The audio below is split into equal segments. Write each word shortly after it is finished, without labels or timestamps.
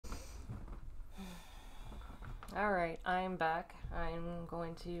Alright, I'm back. I'm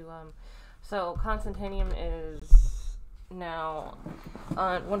going to, so Constantinium is now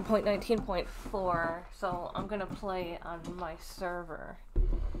on 1.19.4, so I'm gonna play on my server.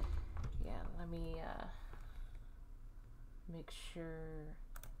 Yeah, let me, make sure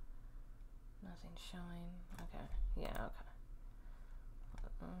nothing's showing. Okay, yeah, okay.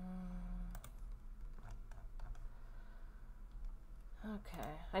 Okay,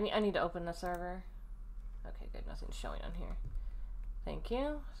 I need to open the server. Okay, good. Nothing's showing on here. Thank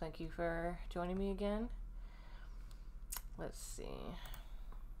you. Thank you for joining me again. Let's see.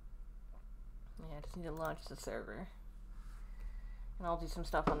 Yeah, I just need to launch the server. And I'll do some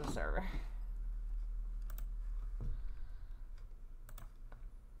stuff on the server.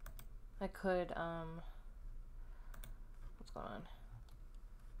 I could, what's going on?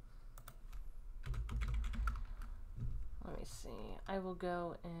 Let me see. I will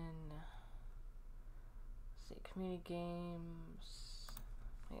go in, let's see, community games.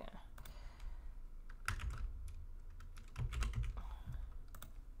 Yeah.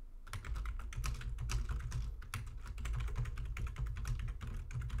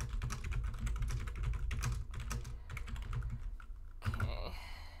 Okay.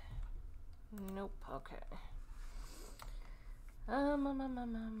 Nope. Okay.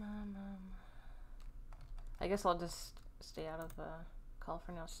 I guess I'll just stay out of call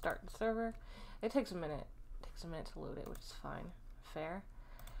for now. Start the server. It takes a minute. It takes a minute to load it, which is fine. Fair.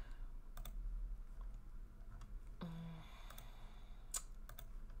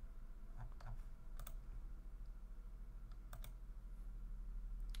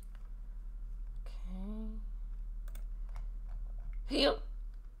 Okay.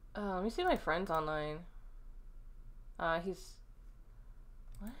 Let me see my friends online. He's...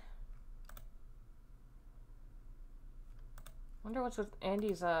 What? Wonder what's with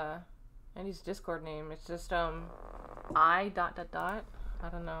Andy's Discord name. It's just, I ... I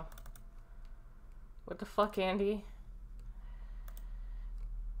don't know. What the fuck, Andy?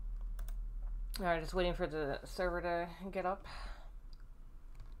 Alright, just waiting for the server to get up.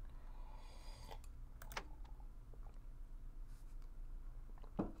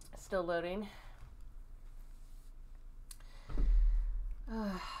 Still loading.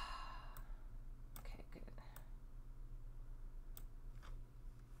 Okay, good.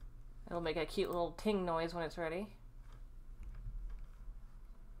 It'll make a cute little ting noise when it's ready.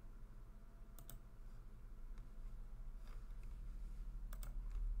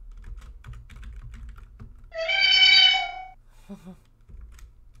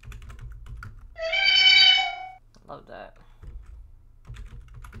 Love that.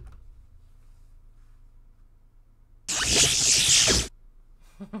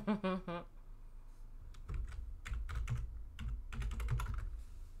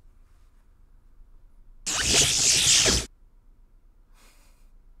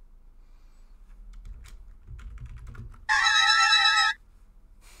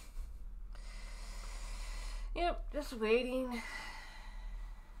 Yep, just waiting.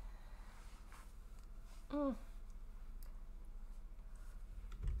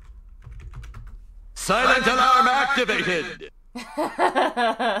 Silent alarm activated!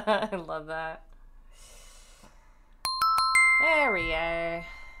 I love that. There we are.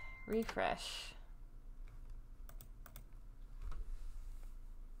 Refresh.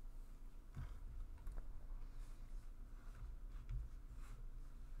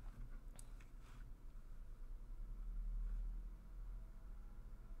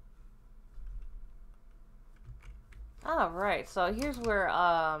 Alright, so here's where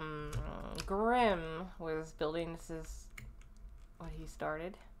Grim was building. This is what he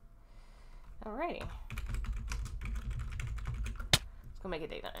started. Alrighty. Let's go make it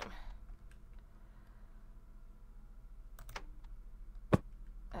daytime.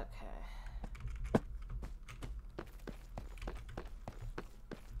 Okay.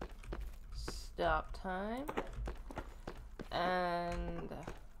 Stop time. And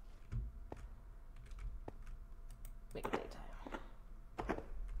make it daytime.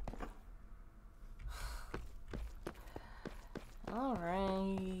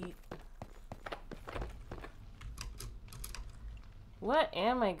 Alright. What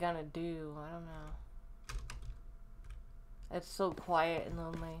am I gonna do? I don't know. It's so quiet and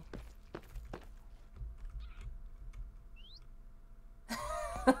lonely.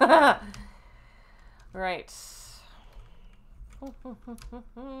 Right.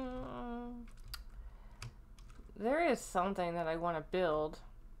 There is something that I want to build,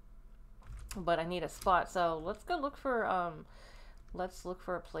 but I need a spot. So let's go look for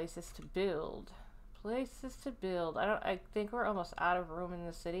places to build. Places to build. I think we're almost out of room in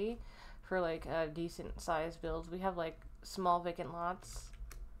the city for like decent sized builds. We have like small vacant lots.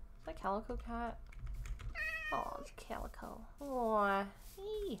 Is that Calico Cat? Oh, it's Calico. Aw.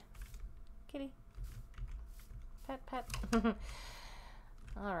 Hey. Kitty. Pet, pet.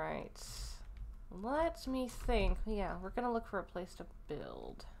 Alright. Let me think. Yeah, we're gonna look for a place to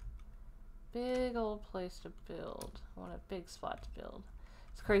build. Big old place to build. I want a big spot to build.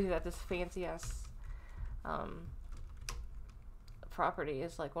 It's crazy that this fancy ass property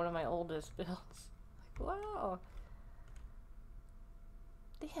is like one of my oldest builds. Like, wow.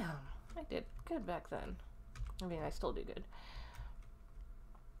 Damn, I did good back then. I mean, I still do good.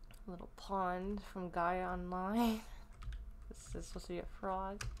 Little pond from Gaia Online. This is supposed to be a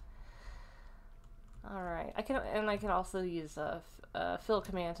frog. All right, I can also use fill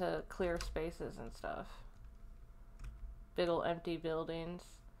command to clear spaces and stuff. Big ol' empty buildings.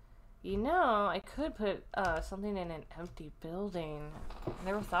 You know, I could put something in an empty building. I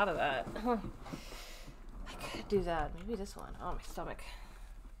never thought of that. I could do that. Maybe this one. Oh, my stomach.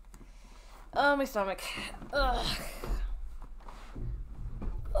 Oh, my stomach. Ugh.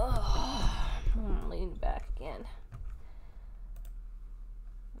 Ugh. I'm leaning back again.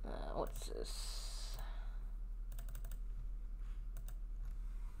 What's this?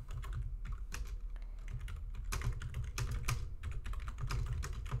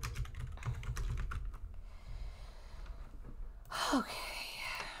 Okay.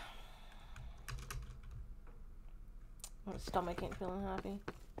 My stomach ain't feeling happy.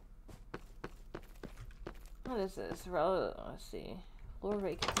 What is this? Ralo, let's see. Floor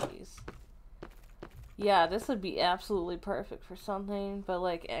vacancies. Yeah, this would be absolutely perfect for something, but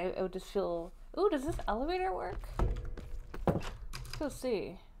like I would just feel. Ooh, does this elevator work? Let's go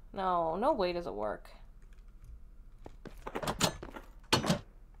see. No, no way does it work.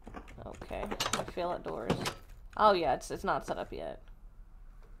 Okay, I fail at doors. Oh yeah, it's not set up yet.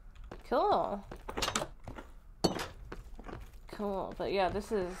 Cool. Cool, but yeah,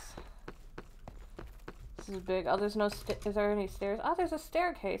 this is big. Oh, there's no is there any stairs? Oh, there's a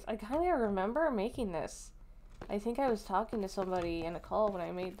staircase. I kind of remember making this. I think I was talking to somebody in a call when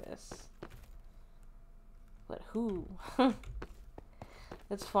I made this. But who?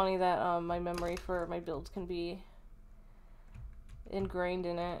 It's funny that my memory for my builds can be ingrained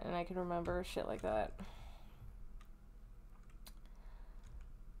in it, and I can remember shit like that.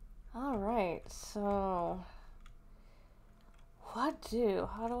 Alright, so how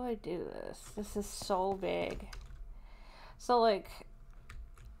do I do this? This is so big. So like,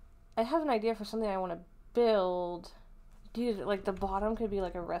 I have an idea for something I want to build. Dude, like the bottom could be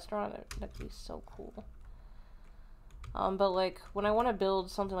like a restaurant. That'd be so cool. But like when I want to build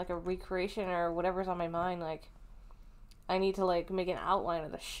something like a recreation or whatever's on my mind, like I need to like make an outline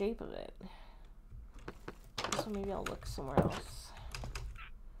of the shape of it. So maybe I'll look somewhere else.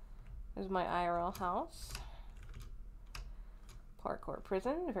 There's my IRL house. Parkour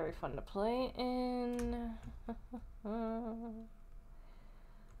prison, very fun to play in.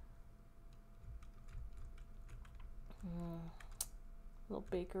 Little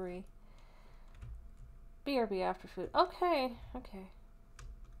bakery. BRB after food. Okay, okay.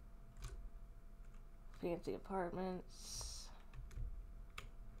 Fancy apartments.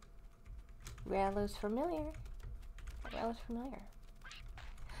 Ralo's familiar. Ralo's familiar.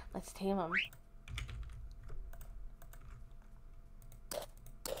 Let's tame him.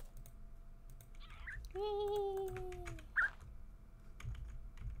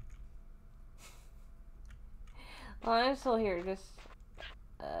 Well, I'm still here. Just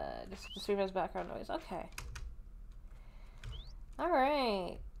stream as background noise. Okay. All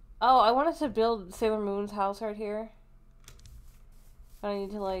right. Oh, I wanted to build Sailor Moon's house right here. But I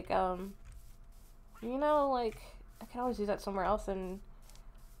need to like you know, like I can always do that somewhere else, and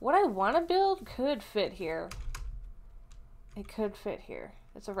what I want to build could fit here. It could fit here.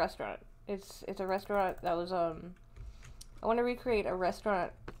 It's a restaurant. It's a restaurant that was I want to recreate a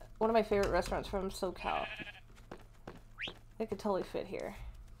restaurant, one of my favorite restaurants from SoCal. It could totally fit here.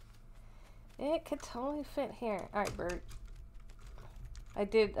 It could totally fit here. Alright, bird. I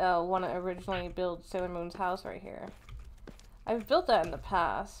did want to originally build Sailor Moon's house right here. I've built that in the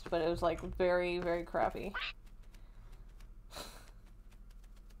past, but it was like very, very crappy.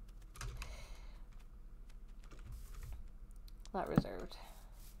 Not reserved.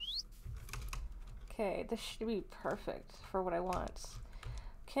 Okay, this should be perfect for what I want.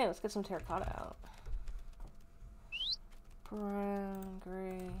 Okay, let's get some terracotta out. Brown,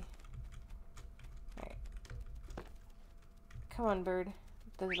 gray. Alright. Come on, bird.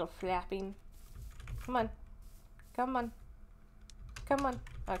 The little flapping. Come on. Come on. Come on.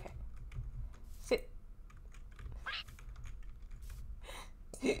 Okay. Sit.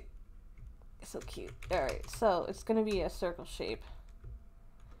 so cute. Alright, so it's gonna be a circle shape.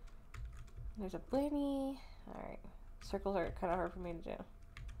 There's a bunny. Alright. Circles are kind of hard for me to do.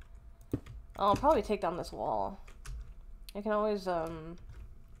 I'll probably take down this wall. I can always,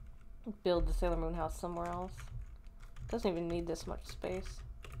 build the Sailor Moon house somewhere else. Doesn't even need this much space.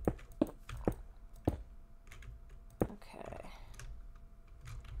 Okay.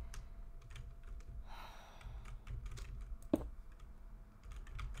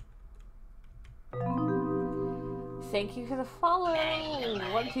 Thank you for the follow.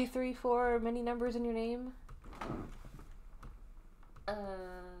 1, 2, 3, 4. Many numbers in your name.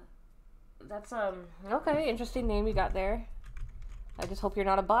 That's okay. Interesting name you got there. I just hope you're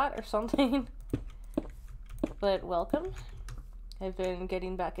not a bot or something. But welcome. I've been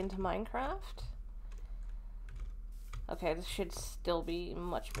getting back into Minecraft. Okay, this should still be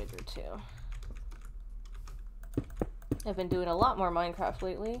much bigger too. I've been doing a lot more Minecraft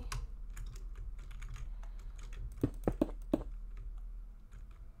lately.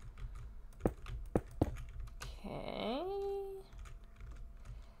 Okay.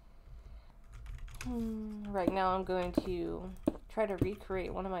 Right now I'm going to try to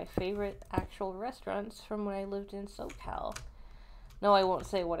recreate one of my favorite actual restaurants from when I lived in SoCal. No, I won't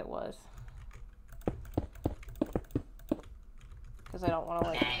say what it was. Because I don't want to,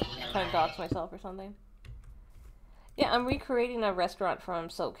 like, kind of dox myself or something. Yeah, I'm recreating a restaurant from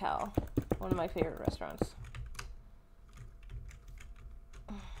SoCal. One of my favorite restaurants.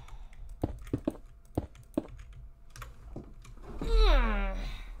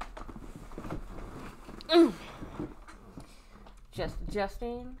 Just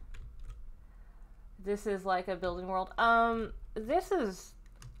adjusting. This is like a building world. This is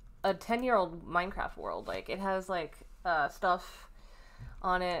a 10-year-old Minecraft world. Like, it has, like, stuff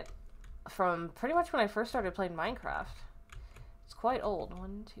on it from pretty much when I first started playing Minecraft. It's quite old.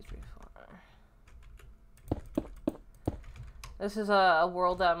 1, 2, 3, 4. This is a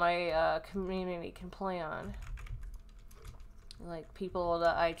world that my community can play on. Like, people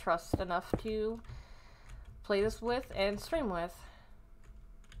that I trust enough to play this with and stream with.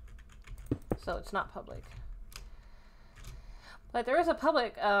 So it's not public. But there is a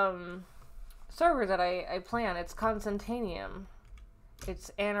public server that I play on. It's Constantanium.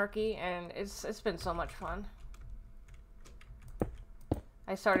 It's anarchy, and it's been so much fun.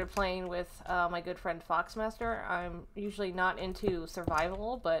 I started playing with my good friend Foxmaster. I'm usually not into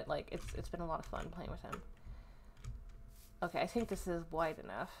survival, but like it's been a lot of fun playing with him. Okay, I think this is wide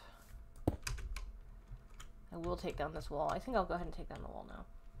enough. I will take down this wall. I think I'll go ahead and take down the wall now.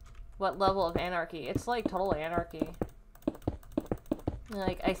 What level of anarchy? It's like total anarchy.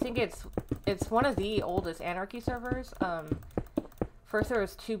 Like, I think it's one of the oldest anarchy servers. First there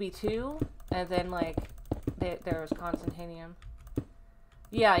was 2B2, and then like there was Constantanium.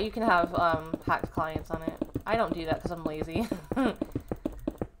 Yeah, you can have hacked clients on it. I don't do that because I'm lazy. But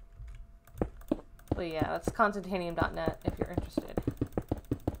yeah, that's Constantanium.net if you're interested.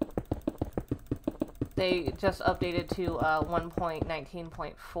 They just updated to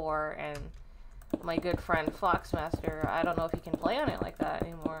 1.19.4, and my good friend Foxmaster, I don't know if he can play on it like that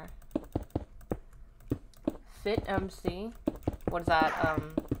anymore. FitMC. What is that?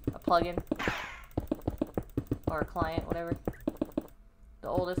 A plugin? Or a client, whatever. The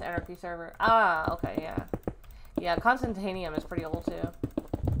oldest anarchy server. Ah, okay, yeah. Yeah, Constantanium is pretty old too.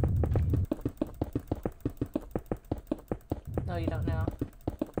 No, you don't know.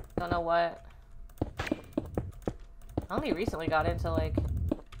 Don't know what? I only recently got into, like,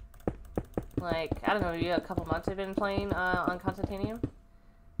 I don't know, maybe a couple months I've been playing on Constantanium.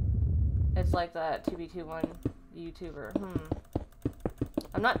 It's like that 2B21 YouTuber.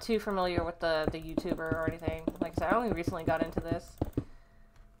 I'm not too familiar with the YouTuber or anything. Like I said, I only recently got into this.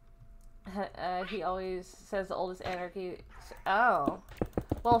 He always says the oldest anarchy. Oh.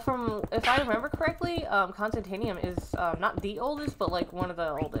 Well, if I remember correctly, Constantanium is not the oldest, but like one of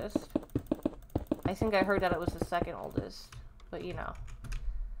the oldest. I think I heard that it was the second oldest, but you know.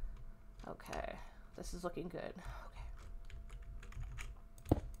 Okay, this is looking good.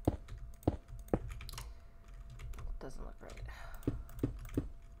 Okay. Doesn't look right.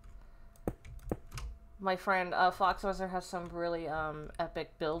 My friend Foxmaster has some really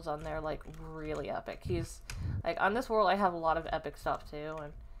epic builds on there, like really epic. He's like, on this world I have a lot of epic stuff too,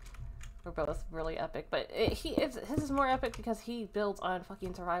 and we're both really epic. But his is more epic because he builds on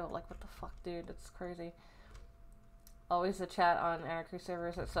fucking survival. Like, what the fuck, dude? That's crazy. Always the chat on anarchy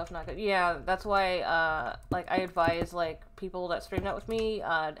servers, that stuff not good. Yeah, that's why like I advise like people that stream that with me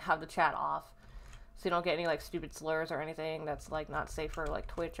have the chat off, so you don't get any like stupid slurs or anything that's like not safe for like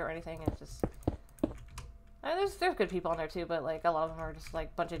Twitch or anything. It's just There's good people on there too, but like a lot of them are just like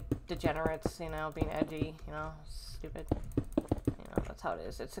a bunch of degenerates, you know, being edgy, you know, stupid. You know, that's how it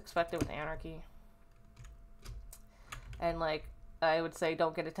is. It's expected with anarchy. And like I would say,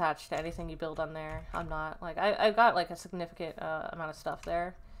 don't get attached to anything you build on there. I'm not like I've got like a significant amount of stuff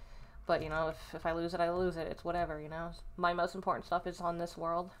there, but you know, if I lose it, I lose it. It's whatever, you know. My most important stuff is on this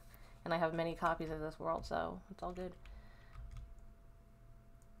world, and I have many copies of this world, so it's all good.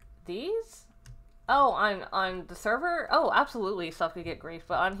 These. Oh, on the server? Oh, absolutely, stuff could get grief,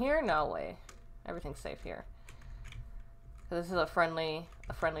 but on here, no way. Everything's safe here. This is a friendly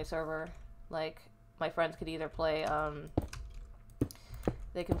server. Like, my friends could either play,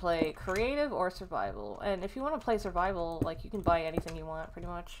 they can play creative or survival. And if you want to play survival, like, you can buy anything you want, pretty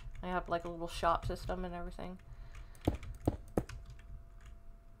much. I have, like, a little shop system and everything.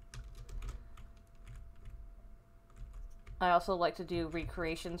 I also like to do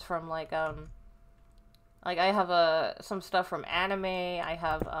recreations from, like I have some stuff from anime. I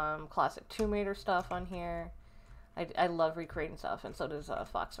have classic Tomb Raider stuff on here. I love recreating stuff, and so does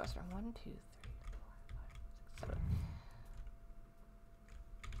Fox Western. 1, 2, 3, 4,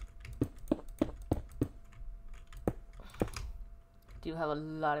 5, 6, 7. Do have a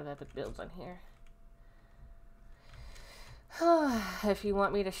lot of epic builds on here. If you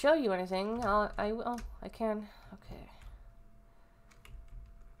want me to show you anything, I will. I can. Okay.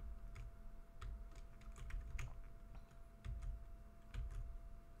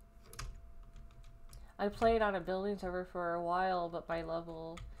 I played on a building server for a while, but my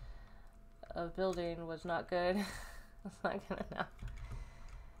level of building was not good. It's not good enough.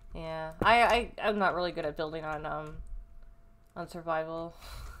 Yeah, I'm not really good at building on survival.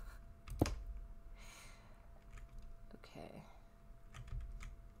 Okay.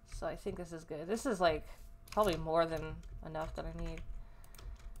 So I think this is good. This is like probably more than enough that I need.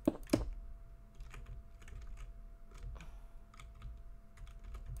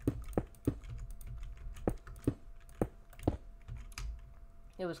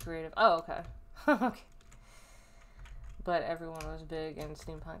 It was creative. Oh, okay. Okay. But everyone was big in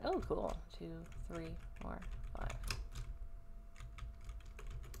steampunk. Oh, cool. 2, 3, 4, 5.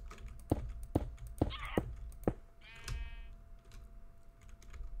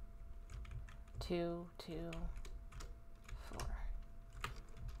 Two, 4.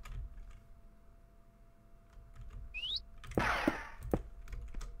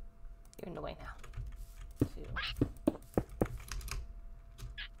 You're in the way now. 2.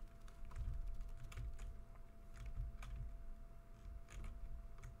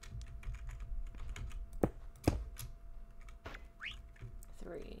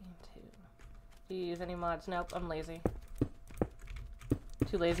 Do you use any mods? Nope, I'm lazy.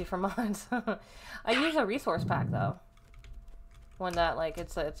 Too lazy for mods. I use a resource pack though. One that like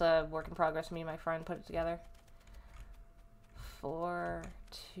it's a work in progress. Me and my friend put it together. 4,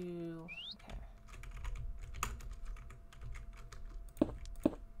 2. Okay.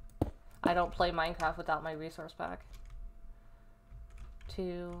 I don't play Minecraft without my resource pack.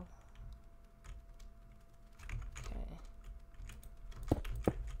 2.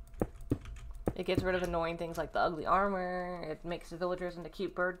 It gets rid of annoying things like the ugly armor. It makes the villagers into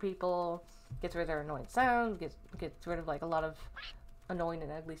cute bird people. Gets rid of their annoying sound. Gets rid of like a lot of annoying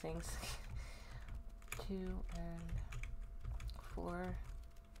and ugly things. 2 and 4.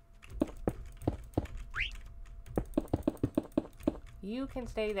 You can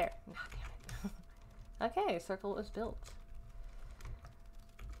stay there. Oh, damn it. Okay, circle is built.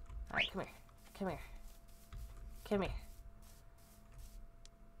 Alright, come here. Come here. Come here.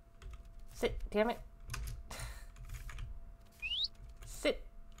 Sit, damn it. Sit.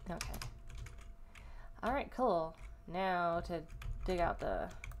 Okay. Alright, cool. Now to dig out the...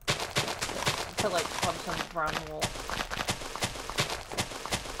 to like plug some brown wool.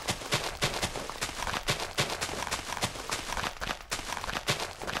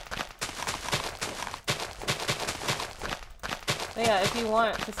 But yeah, if you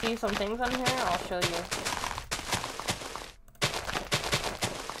want to see some things on here, I'll show you.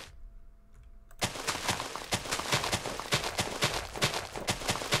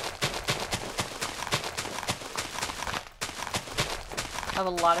 I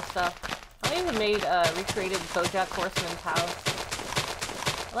have a lot of stuff. I even made recreated BoJack Horseman's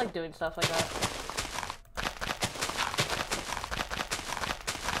house. I like doing stuff like that.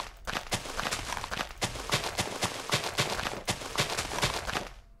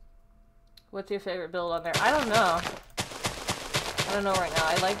 What's your favorite build on there? I don't know. I don't know right now.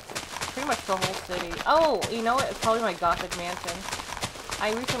 I like pretty much the whole city. Oh, you know what? It's probably my Gothic mansion.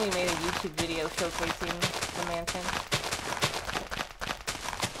 I recently made a YouTube video showcasing the mansion.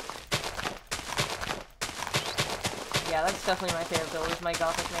 Yeah, that's definitely my favorite build, is my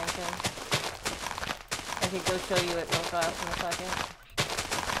Gothic Mansion. I can go show you it real fast in a second.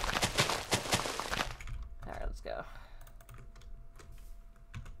 Alright, let's go.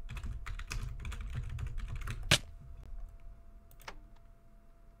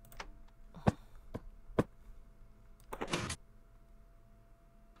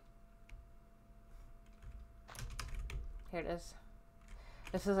 Here it is.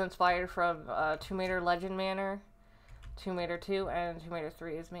 This is inspired from Tomb Raider Legend Manor, Tomb Raider 2, and Tomb Raider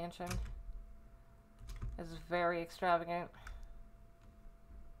 3's mansion. It's very extravagant.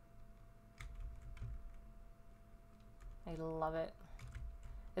 I love it.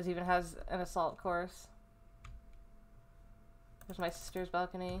 It even has an assault course. Here's my sister's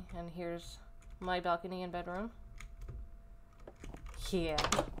balcony, and here's my balcony and bedroom. Yeah.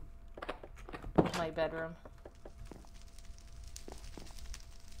 My bedroom.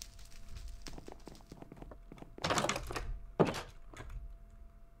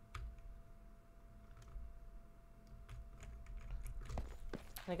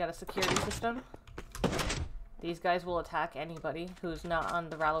 I got a security system. These guys will attack anybody who's not on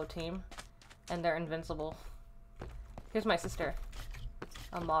the Ralo team, and they're invincible. Here's my sister.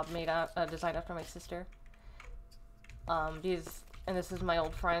 A mob made out, designed after my sister. And this is my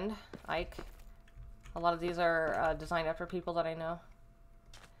old friend, Ike. A lot of these are designed after people that I know.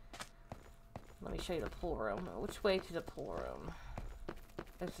 Let me show you the pool room. Which way to the pool room?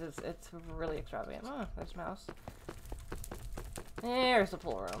 It's really extravagant. Oh, there's a mouse. There's the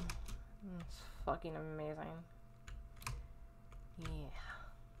pool room. It's fucking amazing.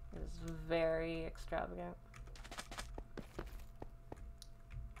 Yeah. It's very extravagant.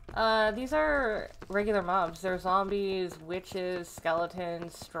 These are regular mobs. They're zombies, witches,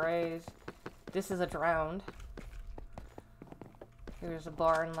 skeletons, strays. This is a drowned. Here's a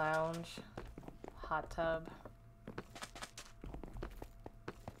bar and lounge. Hot tub.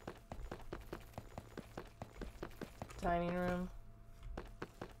 Dining room.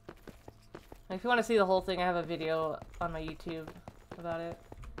 If you want to see the whole thing, I have a video on my YouTube about it.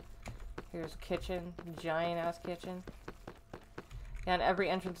 Here's a kitchen. Giant ass kitchen. And every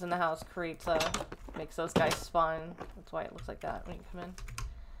entrance in the house makes those guys spawn. That's why it looks like that when you come in.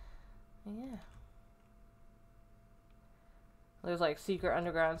 Yeah. There's like secret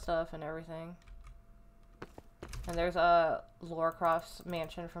underground stuff and everything. And there's a Lara Croft's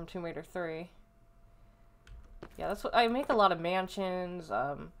mansion from Tomb Raider 3. Yeah, that's what I make. A lot of mansions,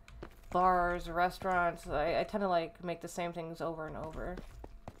 bars, restaurants. I tend to like make the same things over and over.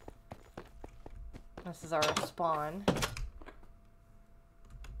 This is our spawn.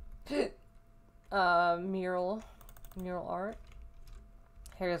 Mural art.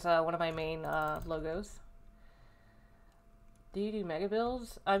 Here's one of my main logos. Do you do mega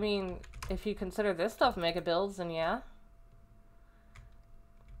builds? I mean, if you consider this stuff mega builds, then yeah.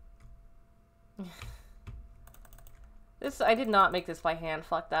 I did not make this by hand.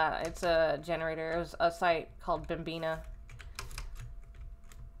 Fuck that. It's a generator. It was a site called Bimbina.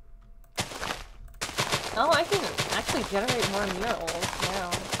 Oh, I can actually generate more murals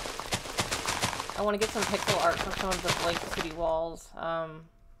now. I want to get some pixel art for some of the blank city walls.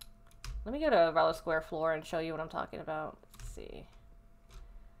 Let me go to Ralo Square Floor and show you what I'm talking about. Let's see.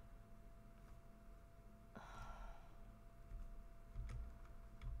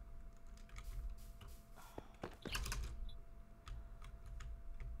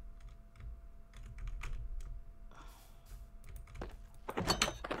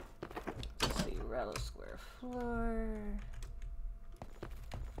 Let's see, Ralo Square Floor.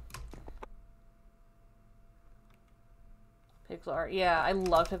 Pixel art. Yeah, I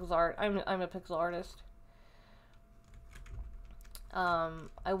love pixel art. I'm a pixel artist.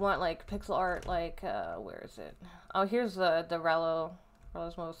 I want like pixel art like where is it? Oh, here's the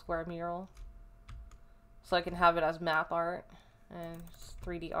Ralodosmovo Square mural. So I can have it as map art and it's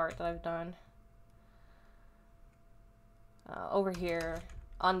 3D art that I've done. Over here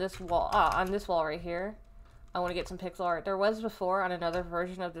on this wall right here, I want to get some pixel art. There was before on another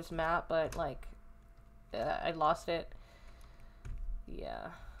version of this map, but like I lost it. Yeah.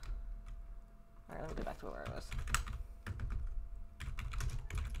 Alright, let me go back to where I was.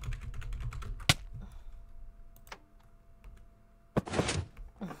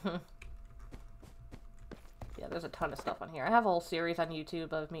 Yeah, there's a ton of stuff on here. I have a whole series on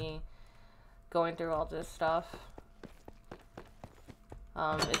YouTube of me going through all this stuff.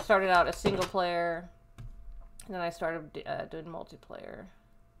 It started out as single player, and then I started doing multiplayer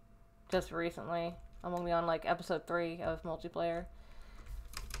just recently. I'm only on like episode 3 of multiplayer.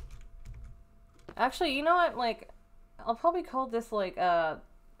 Actually, you know what? Like, I'll probably call this like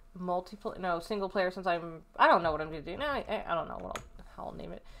multiplayer, no, single player, since I don't know what I'm gonna do now. I don't know how I'll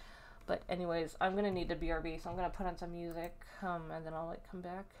name it. But anyways, I'm gonna need to BRB, so I'm gonna put on some music, and then I'll like come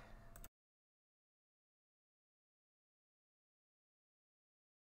back.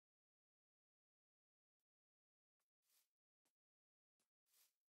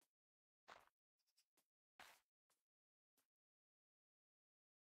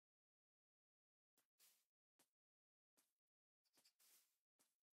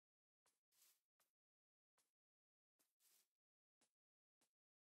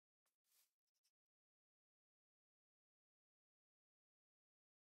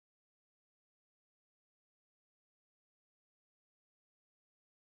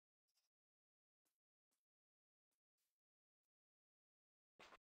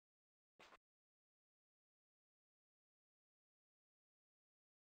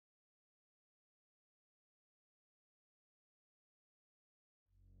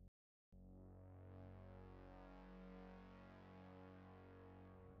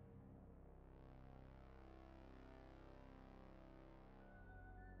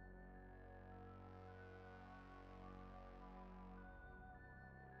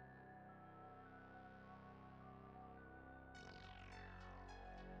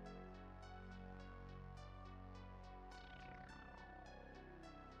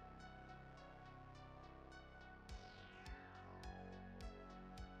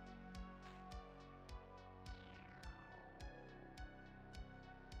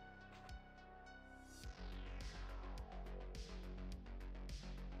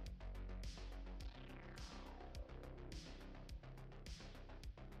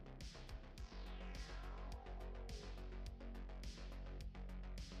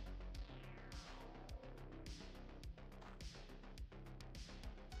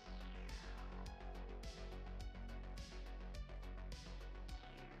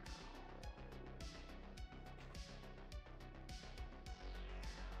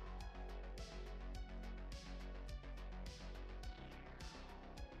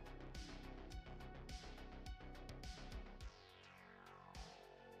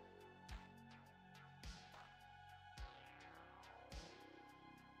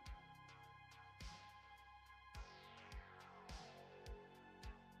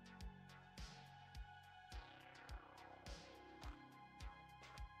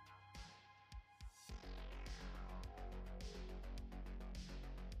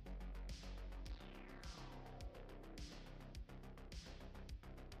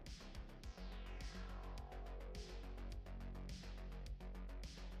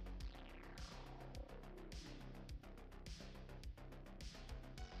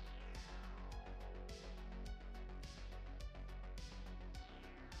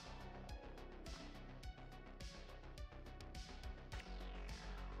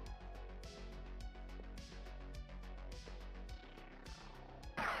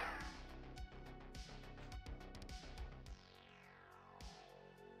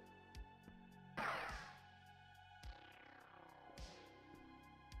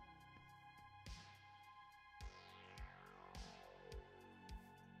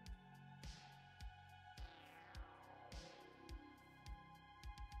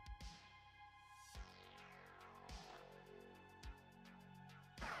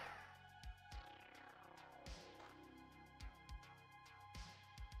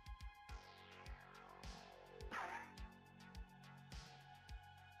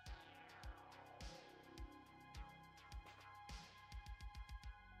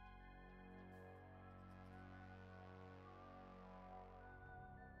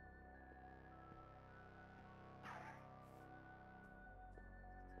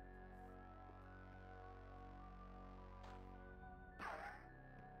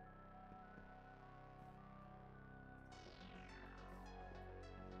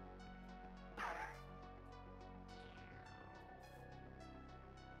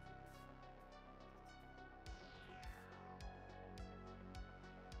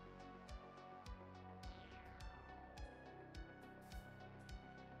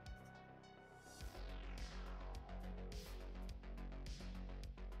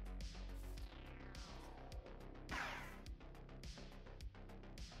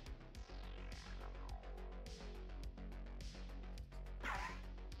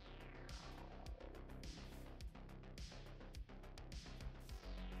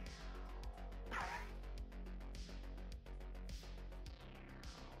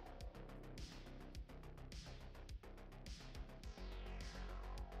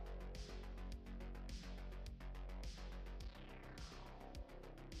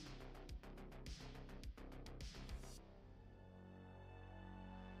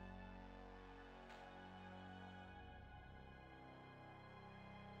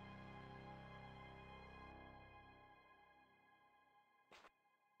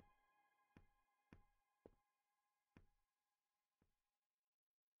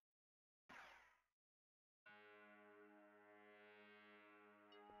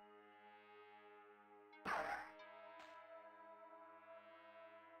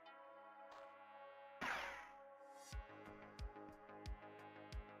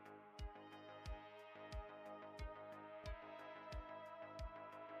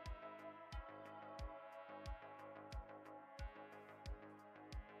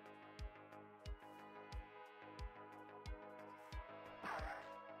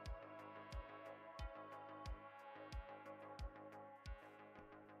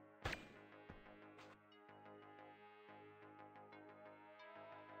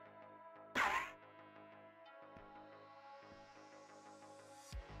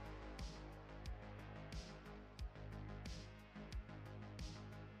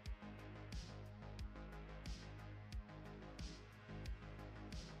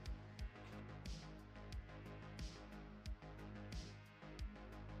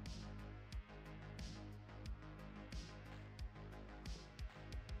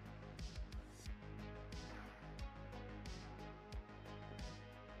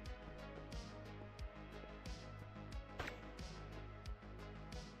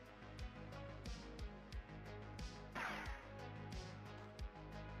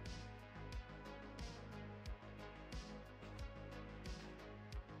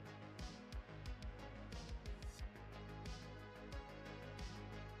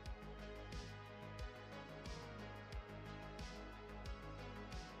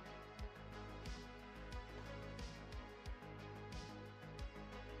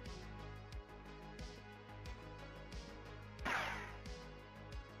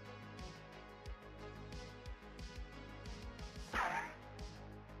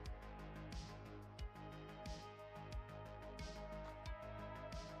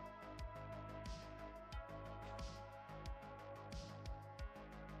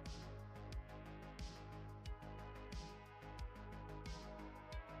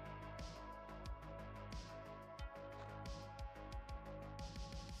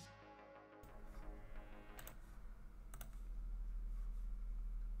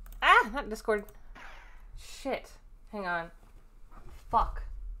 Not Discord. Shit. Hang on. Fuck.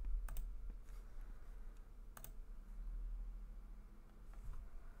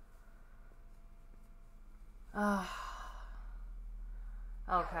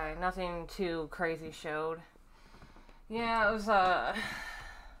 Okay, nothing too crazy showed. Yeah, it was, that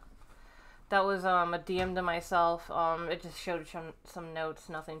was, a DM to myself. It just showed some notes,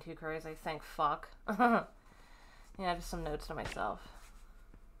 nothing too crazy, thank fuck. Yeah, just some notes to myself.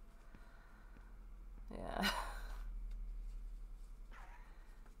 Yeah.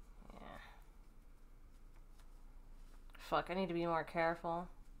 Yeah. Fuck, I need to be more careful.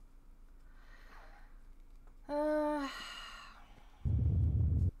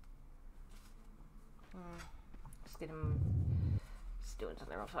 Just doing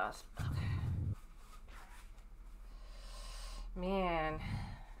something real fast. Okay. Man,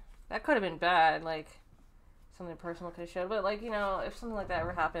 that could have been bad. Like, something personal could have showed. But, like, you know, if something like that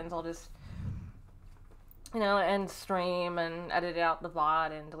ever happens, I'll just, you know, end stream and edit out the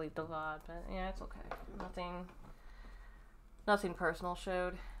VOD and delete the VOD. But, yeah, it's okay. Nothing personal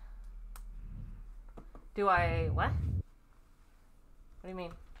showed. Do I... what? What do you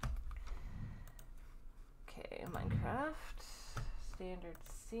mean? Okay, Minecraft. Standard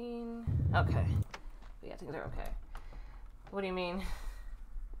scene. Okay. Yeah, things are okay. What do you mean?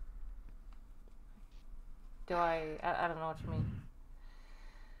 Do I don't know what you mean.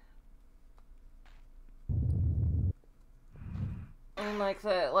 And like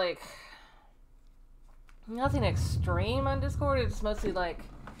nothing extreme on Discord, it's mostly like,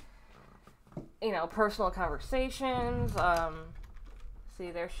 you know, personal conversations.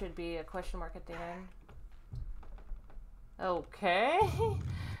 See, there should be a question mark at the end. Okay.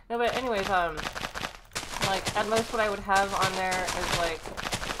 No, but anyways, like, at most what I would have on there is,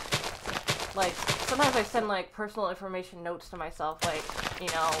 like, sometimes I send, like, personal information notes to myself, like, you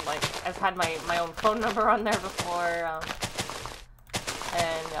know, like, I've had my own phone number on there before,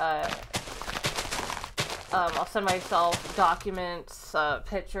 and, I'll send myself documents,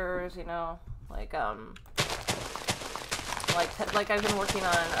 pictures, you know, like I've been working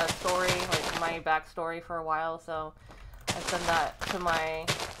on a story, like, my backstory for a while, so I send that to my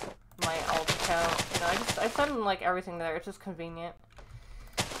alt account. You know, I send like everything there. It's just convenient.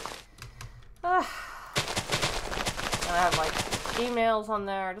 And I have like emails on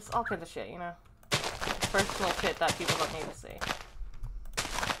there, just all kinds of shit. You know, personal shit that people don't need to see.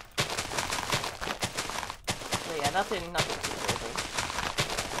 So yeah, nothing too crazy.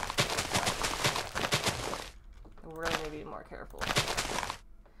 I really need to be more careful.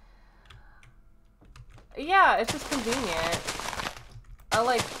 Yeah, it's just convenient.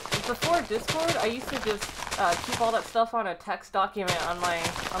 Like, before Discord, I used to just keep all that stuff on a text document on my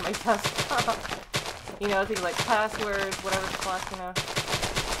desktop. You know, things like passwords, whatever the fuck, you know.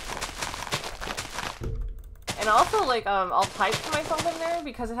 And also, like, I'll type to myself in there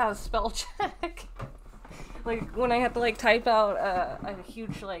because it has spell check. Like, when I have to, like, type out a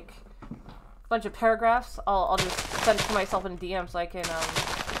huge, like, bunch of paragraphs, I'll just send it to myself in DM so I can,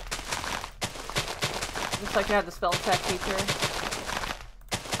 just like I have the spell check feature.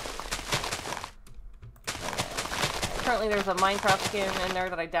 Currently there's a Minecraft skin in there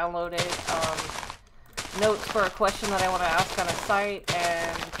that I downloaded, notes for a question that I want to ask on a site,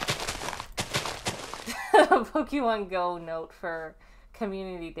 and a Pokemon Go note for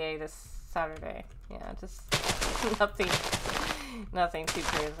Community Day this Saturday. Yeah, just nothing too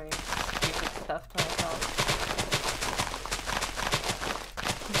crazy. Stupid stuff to myself.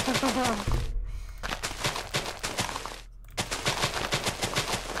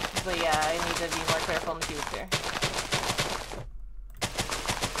 But yeah, I need to be more careful in the future.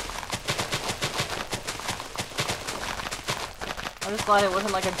 I'm just glad it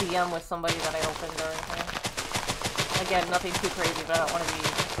wasn't like a DM with somebody that I opened or anything. Again, nothing too crazy, but I don't want to be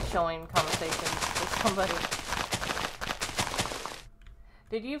showing conversations with somebody.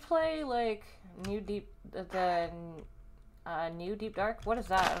 Did you play, like, New Deep Dark? What is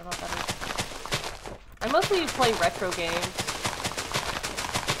that? I don't know what that is. I mostly play retro games.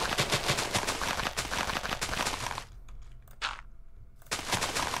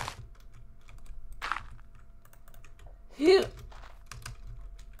 Phew.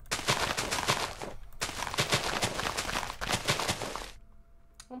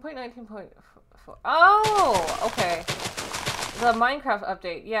 1.19.4. Oh, okay. The Minecraft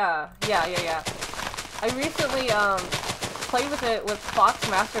update. Yeah. I recently played with it with Fox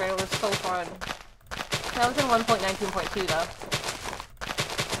Master and it was so fun. That was in 1.19.2 though.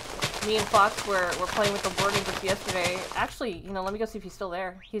 Me and Fox were playing with the wording just yesterday. Actually, you know, let me go see if he's still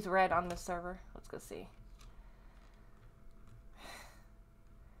there. He's red on this server. Let's go see.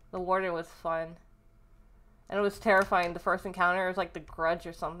 The warden was fun. And it was terrifying. The first encounter, it was like the Grudge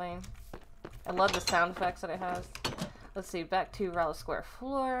or something. I love the sound effects that it has. Let's see, back to Ralo Square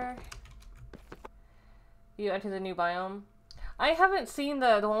Floor. You enter the new biome. I haven't seen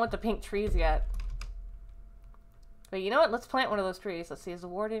the one with the pink trees yet. But you know what? Let's plant one of those trees. Let's see, is the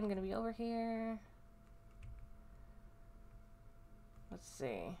warden gonna be over here? Let's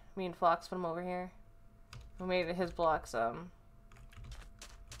see. Me and Fox put him over here. We made his blocks,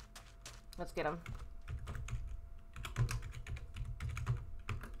 let's get him.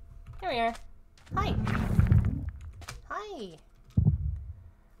 Here we are. Hi! Hi!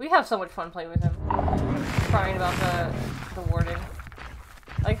 We have so much fun playing with him. Crying about the warden.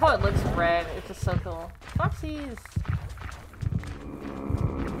 I like how it looks red. It's just so cool. Foxies!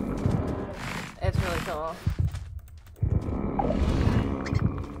 It's really cool.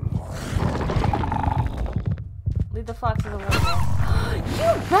 Leave the foxes alone.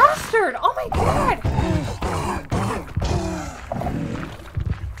 You bastard! Oh my god!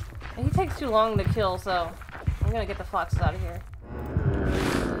 He takes too long to kill, so I'm gonna get the foxes out of here.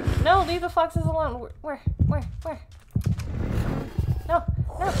 No, leave the foxes alone. Where? No,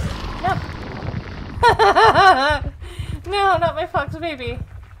 no, no! No, not my fox baby.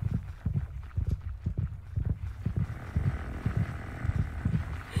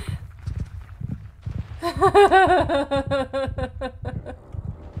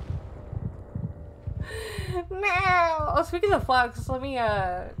 No! Oh, speaking of Fox, let me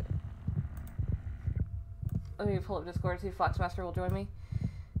pull up Discord and see if Foxmaster will join me.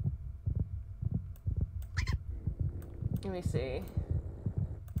 Let me see.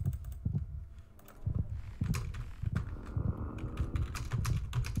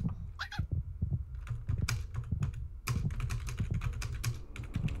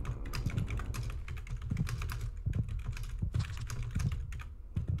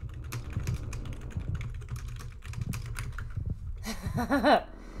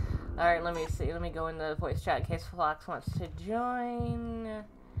 Alright, let me see. Let me go in the voice chat in case Fox wants to join.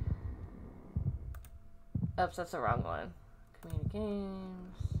 Oops, that's the wrong one. Community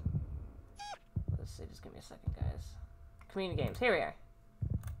games. Let's see, just give me a second, guys. Community games, here we are.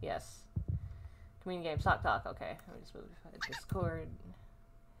 Yes. Community games, talk. Okay, let me just move Discord.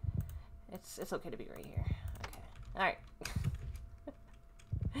 It's okay to be right here. Okay.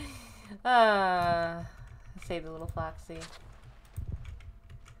 Alright. Save the little foxy.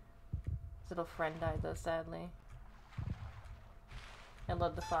 His little friend died though, sadly. I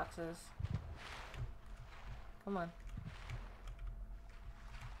love the foxes. Come on.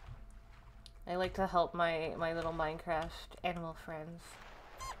 I like to help my little Minecraft animal friends.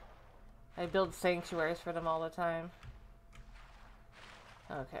 I build sanctuaries for them all the time.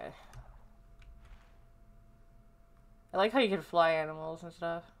 Okay. I like how you can fly animals and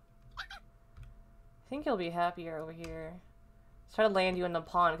stuff. I think you'll be happier over here. Let's try to land you in the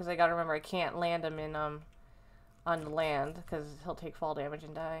pond, because I gotta remember I can't land him in, on the land, because he'll take fall damage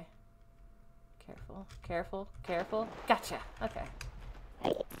and die. Careful, careful, careful. Gotcha! Okay.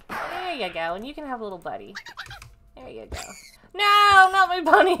 There you go, and you can have a little buddy. There you go. No! Not my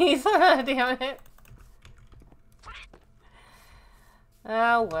bunnies! Damn it.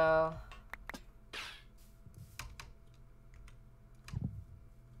 Oh, well.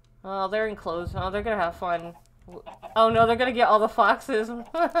 Oh, they're enclosed. Oh, they're gonna have fun. Oh no, they're gonna get all the foxes.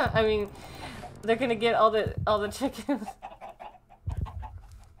 I mean, they're gonna get all the chickens.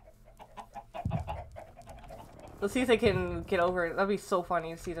 Let's see if they can get over it. That'd be so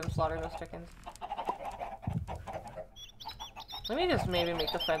funny to see them slaughter those chickens. Let me just maybe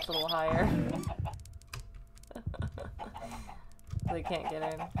make the fence a little higher. They can't get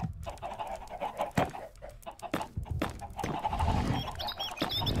in.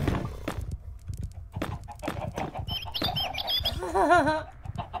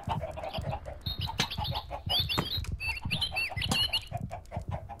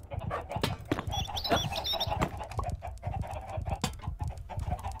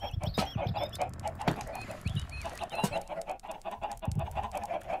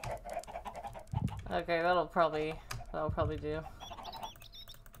 Okay, that'll probably do.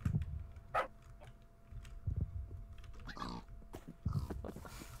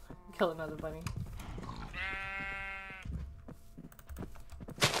 Kill another bunny.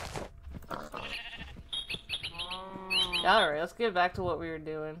 Alright, let's get back to what we were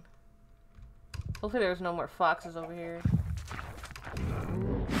doing. Hopefully there's no more foxes over here.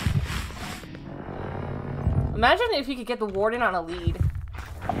 Imagine if you could get the warden on a lead.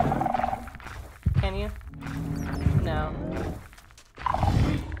 Can you? No.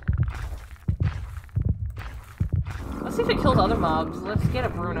 Let's see if it kills other mobs. Let's get a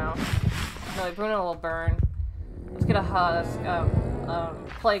Bruno. No, wait, Bruno will burn. Let's get a husk.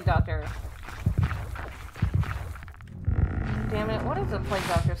 Plague Doctor. Damn it, what is the Plague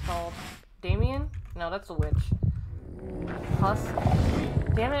Doctor's called? Damien? No, that's a witch. Husk?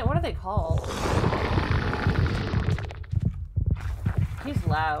 Damn it, what are they called? He's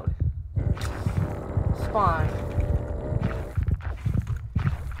loud. Spawn.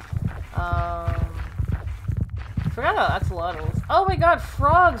 Forgot about axolotls. Oh my god,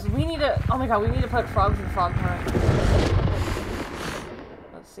 frogs! We need to. Oh my god, we need to put frogs in frog hunt.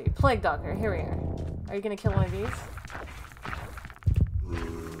 Let's see. Plague Doctor, here we are. Are you gonna kill one of these?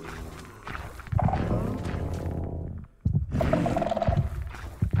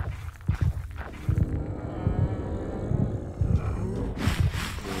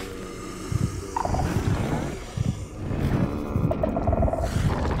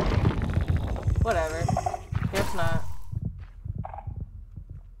 Whatever. Guess not.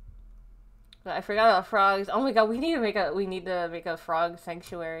 But I forgot about frogs. Oh my god, we need to make a frog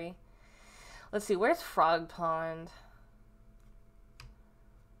sanctuary. Let's see, where's Frog Pond?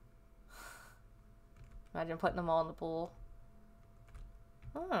 Imagine putting them all in the pool.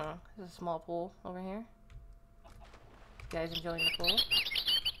 Oh, there's a small pool over here. You guys enjoying the pool?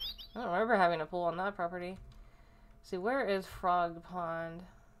 I don't remember having a pool on that property. See, where is Frog Pond?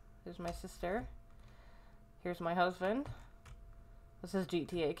 Here's my sister. Here's my husband. This is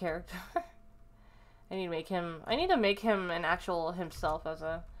GTA character. I need to make him an actual himself as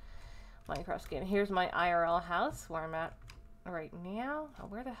a Minecraft skin. Here's my IRL house where I'm at right now. Oh,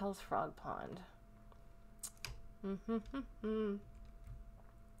 where the hell's Frog Pond?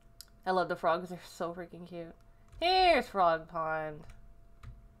 I love the frogs. They're so freaking cute. Here's Frog Pond.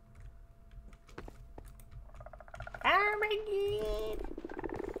 Oh my god.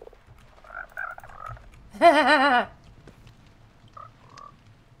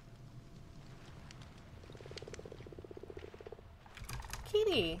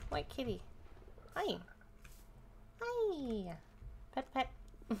 Kitty, white kitty. Hi. Hi. Pet, pet.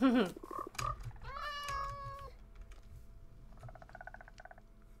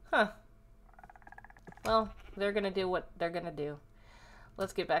 Huh. Well, they're gonna do what they're gonna do.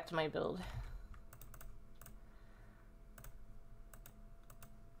 Let's get back to my build.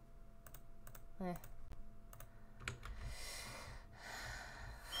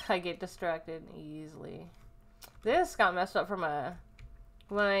 I get distracted easily. This got messed up from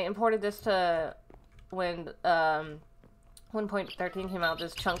when I imported this to when 1.13 came out.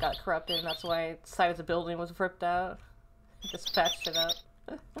 This chunk got corrupted, and that's why the side of the building was ripped out. Just patched it up.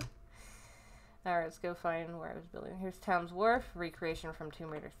 Alright, let's go find where I was building. Here's Town's Wharf, recreation from Tomb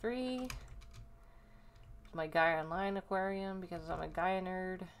Raider 3. My Gaia Online aquarium because I'm a Gaia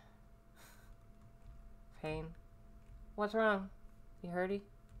nerd. Pain. What's wrong? You hurty?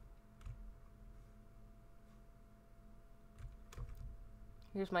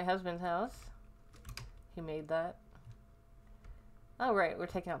 Here's my husband's house. He made that. Oh right, we're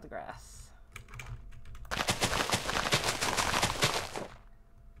taking out the grass.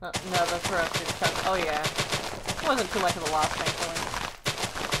 Oh, no, that's for us to chunk. Oh yeah. It wasn't too much of a loss, thankfully.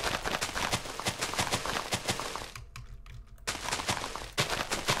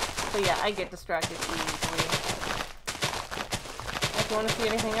 So yeah, I get distracted easily. If you want to see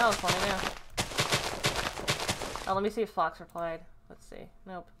anything else, let me know. Oh, let me see if Fox replied. Let's see.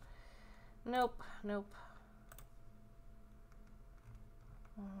 Nope. Nope. Nope.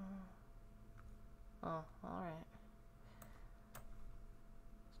 Oh, alright.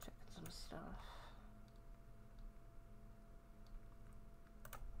 Let's check some stuff.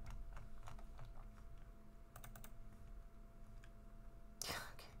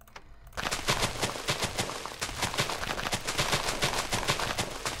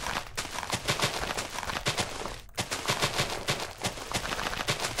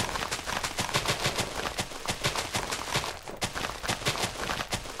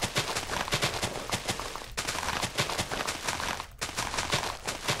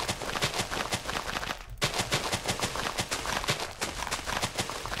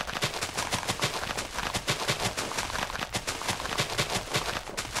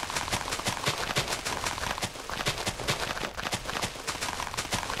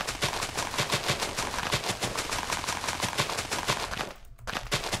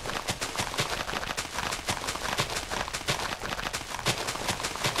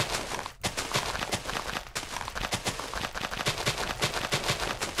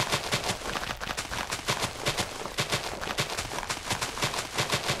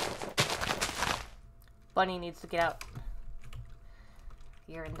 Bunny needs to get out.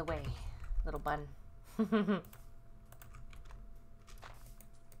 You're in the way, little bun.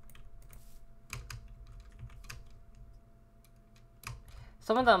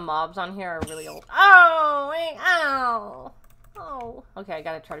 Some of the mobs on here are really old. Oh, wait, ow! Oh. Okay, I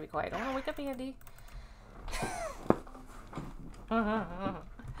gotta try to be quiet. Oh, wake up, Andy.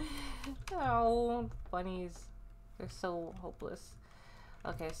 Oh, bunnies. They're so hopeless.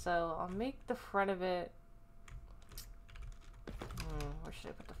 Okay, so I'll make the front of it... where should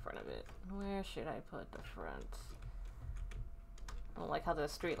I put the front of it? Where should I put the front? I don't like how the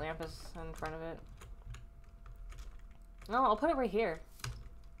street lamp is in front of it. No, I'll put it right here.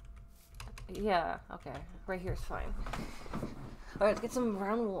 Yeah, okay. Right here is fine. Alright, let's get some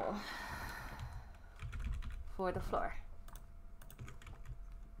brown wool for the floor.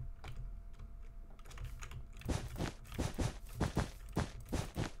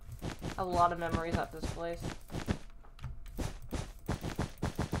 A lot of memories at this place.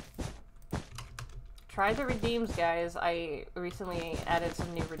 Try the redeems, guys. I recently added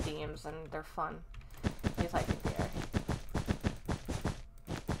some new redeems and they're fun. At least I think they are.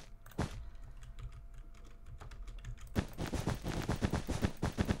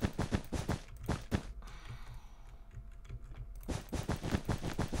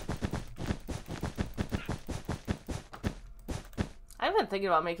 I've been thinking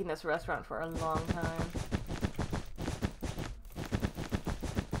about making this restaurant for a long time.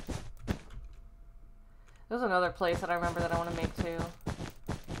 There's another place that I remember that I want to make too.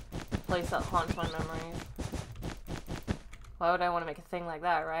 A place that haunts my memories. Why would I want to make a thing like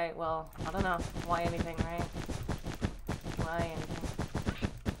that, right? Well, I don't know. Why anything, right? Why anything?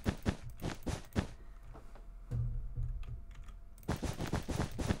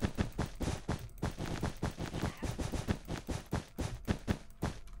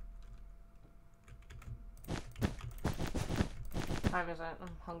 What time is it? I'm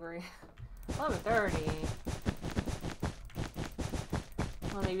hungry. 11:30.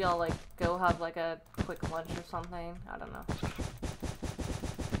 Well, maybe I'll like go have like a quick lunch or something. I don't know. I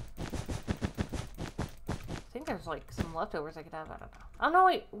think there's like some leftovers I could have. I don't know. Oh no,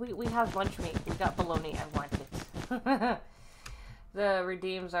 wait. We have lunch meat. We got bologna. I want it. The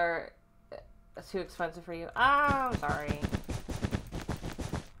redeems are too expensive for you. Ah, I'm sorry.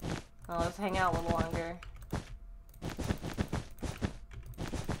 Well, let's hang out a little longer.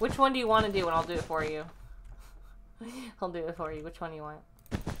 Which one do you want to do and I'll do it for you? I'll do it for you. Which one do you want?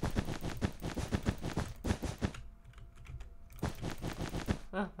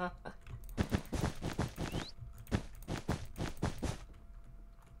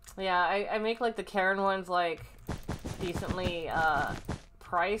 Yeah, I make like the Karen ones like decently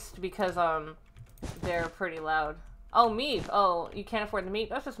priced because they're pretty loud. Oh, meat! Oh, you can't afford the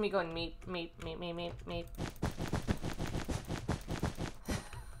meat? That's just me going meat.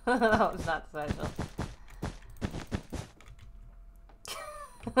 That was not special.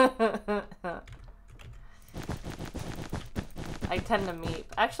 I tend to meep.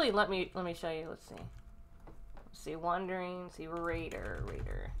 Actually, let me show you. Let's see. Let's see. Wandering. See Raider.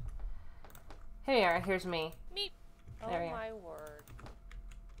 Here, here's me. Meep. There Oh my word.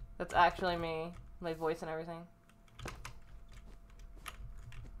 That's actually me. My voice and everything.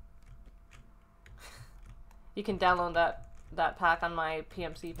 You can download that pack on my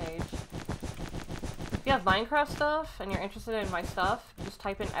PMC page. If you have Minecraft stuff and you're interested in my stuff, just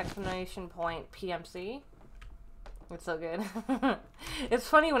type in !PMC. It's so good. It's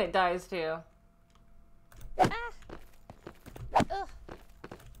funny when it dies too. Ah. Ugh.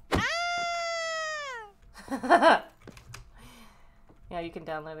 Ah. Yeah, you can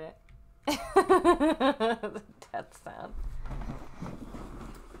download it. The death sound.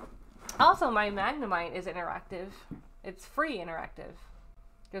 Also, my Magnemite is interactive. It's free interactive.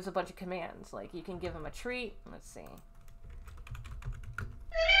 There's a bunch of commands. Like, you can give him a treat. Let's see.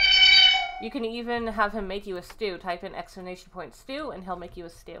 You can even have him make you a stew. Type in !stew and he'll make you a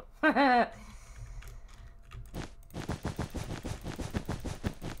stew. I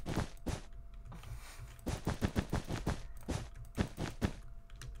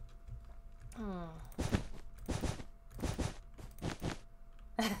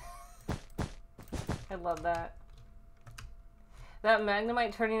love that. That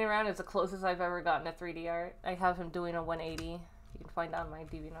Magnemite turning around is the closest I've ever gotten to 3D art. I have him doing a 180. You can find on my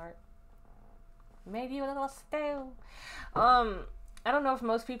DeviantArt. Made you a little stew. I don't know if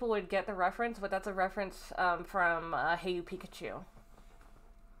most people would get the reference, but that's a reference from Hey You Pikachu.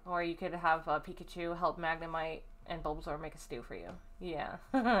 Or you could have Pikachu help Magnemite and Bulbasaur make a stew for you. Yeah,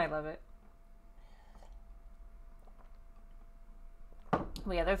 I love it.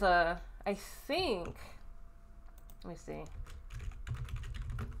 But yeah, there's a... I think... Let me see.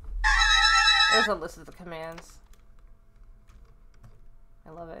 There's a list of the commands. I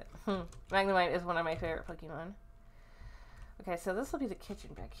love it. Magnemite is one of my favorite Pokemon. Okay, so this will be the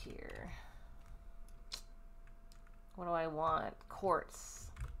kitchen back here. What do I want? Quartz.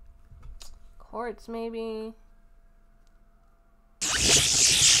 Quartz, maybe?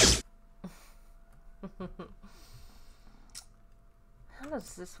 How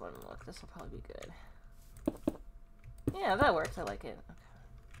does this one look? This will probably be good. Yeah, that works. I like it. Okay.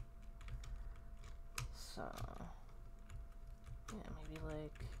 So, yeah, maybe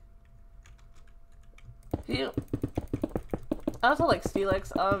like... I also like Steelix.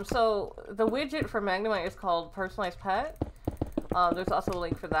 So the widget for Magnemite is called Personalized Pet. There's also a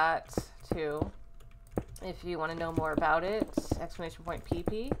link for that too, if you want to know more about it. Exclamation point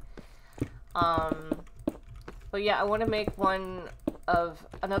PP. But yeah, I want to make one of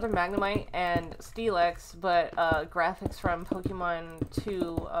another Magnemite and Steelix, but graphics from Pokemon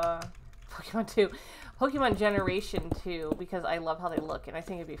 2, Pokemon Generation 2, because I love how they look, and I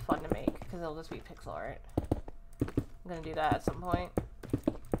think it'd be fun to make, because it'll just be pixel art. I'm gonna do that at some point.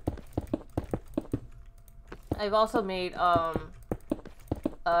 I've also made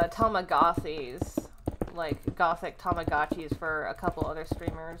Tamagotchis, like gothic Tamagotchis for a couple other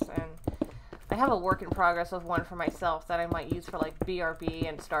streamers, and I have a work in progress of one for myself that I might use for like BRB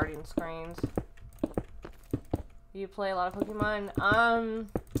and starting screens. You play a lot of Pokemon?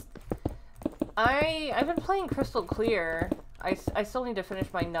 I've been playing Crystal Clear. I still need to finish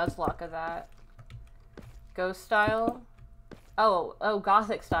my Nuzlocke of that. Ghost style? Oh,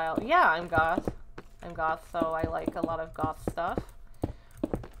 gothic style. Yeah, I'm goth. I'm goth, so I like a lot of goth stuff.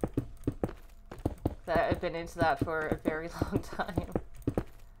 I've been into that for a very long time.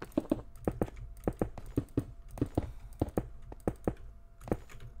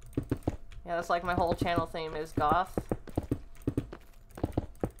 Yeah, that's like my whole channel theme is goth.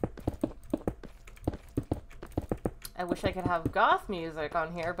 I wish I could have goth music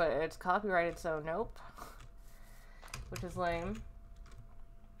on here, but it's copyrighted, so nope. Which is lame.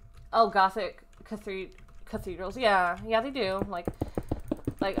 Oh, gothic cathedrals. Yeah, they do. Like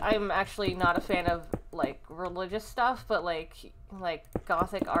I'm actually not a fan of like religious stuff, but like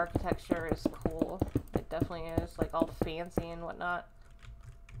gothic architecture is cool. It definitely is, like all fancy and whatnot.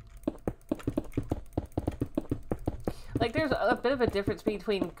 Like there's a bit of a difference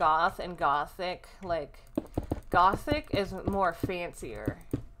between goth and gothic. Like gothic is more fancier,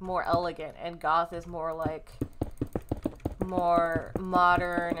 more elegant, and goth is more like more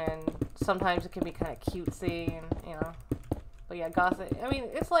modern, and sometimes it can be kind of cutesy, and you know. But yeah, gothic, I mean,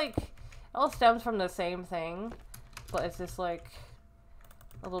 it's like it all stems from the same thing, but it's just like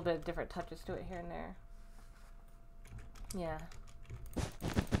a little bit of different touches to it here and there. Yeah.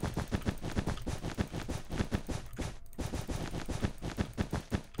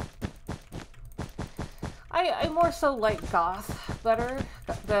 I more so like goth better,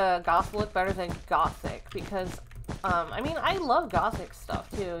 the goth look better than gothic, because I mean, I love gothic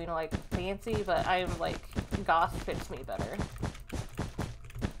stuff too, you know, like fancy, but I'm like, goth fits me better.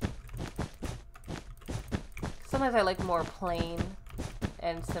 Sometimes I like more plain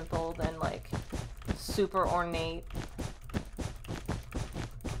and simple than like super ornate.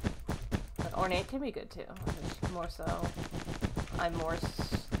 But ornate can be good too. Just more so, I'm more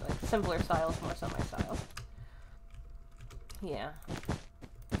like simpler styles, more so my style. Yeah.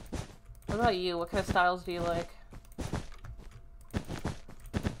 What about you? What kind of styles do you like?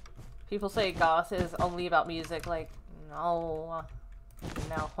 People say goth is only about music. Like, no.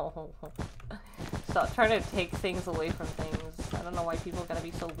 No. Stop trying to take things away from things. I don't know why people gotta be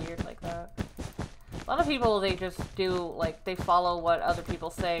so weird like that. A lot of people, they just do, like, they follow what other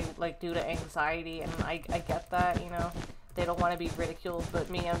people say, like, due to anxiety, and I get that, you know. They don't want to be ridiculed, but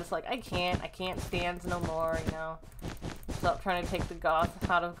me, I'm just like, I can't stand no more, you know. Stop trying to take the goth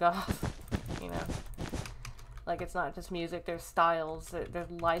out of goth, you know. Like, it's not just music, there's styles, there's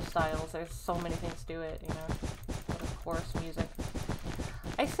lifestyles, there's so many things to it, you know. But of course, music.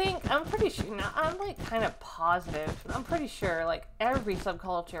 I think, I'm pretty sure, you know, I'm like kind of positive. I'm pretty sure, like, every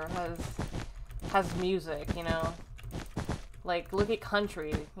subculture has music, you know. Like, look at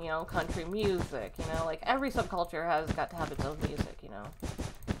country, you know, country music, you know. Like, every subculture has got to have its own music, you know.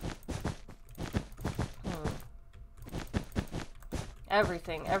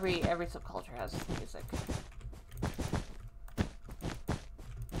 Everything, every subculture has music.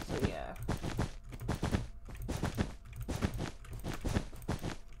 So yeah.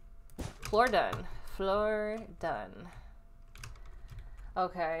 Floor done. Floor done.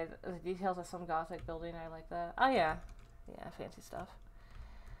 Okay, the details of some gothic building, I like that. Oh yeah. Yeah, fancy stuff.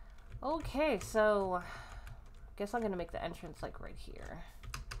 Okay, so guess I'm gonna make the entrance like right here.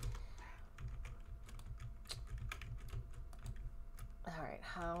 Alright,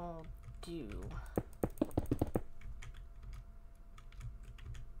 how do...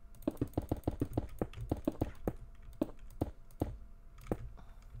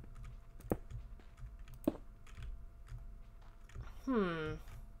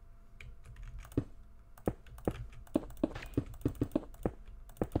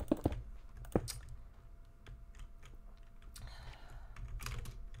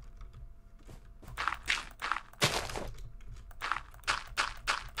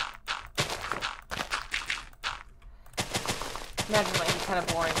 Imagine it might be kind of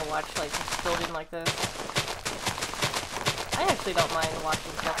boring to watch, like, just building like this. I actually don't mind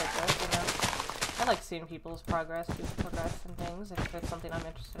watching stuff like this, you know. I like seeing people's progress and things, if it's something I'm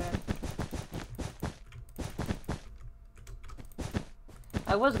interested in.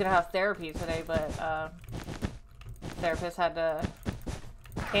 I was gonna have therapy today, but, therapist had to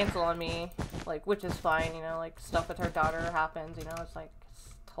cancel on me, like, which is fine, you know, like, stuff with her daughter happens, you know, it's like,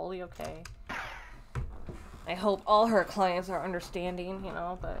 it's totally okay. I hope all her clients are understanding, you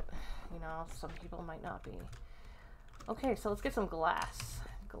know, but, you know, some people might not be. Okay, so let's get some glass.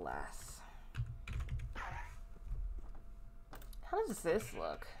 Glass. How does this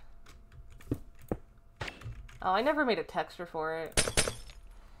look? Oh, I never made a texture for it.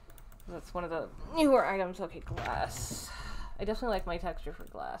 That's one of the newer items. Okay, glass. I definitely like my texture for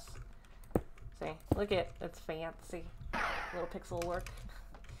glass. See, look at it's fancy. Little pixel work.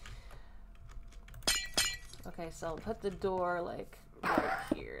 Okay, so put the door like right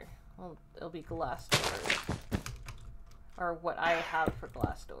here. Well, it'll be glass doors. Or what I have for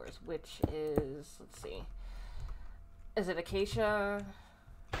glass doors, which is, let's see. Is it acacia?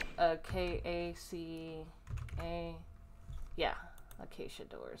 K-A-C-A? Yeah, acacia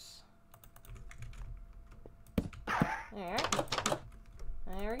doors. There.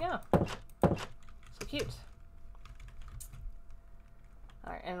 There we go. So cute.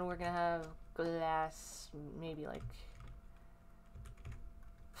 Alright, and we're gonna have glass, maybe like...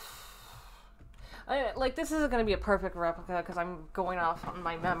 like, this isn't gonna be a perfect replica because I'm going off on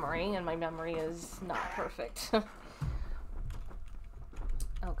my memory, and my memory is not perfect.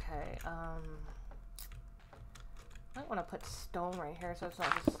 Okay, I might want to put stone right here so it's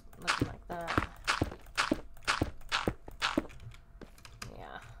not just looking like that.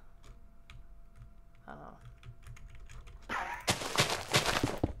 Yeah. I don't know.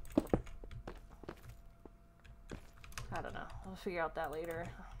 I don't know. I'll figure out that later.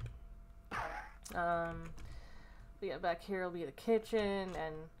 But yeah, back here will be the kitchen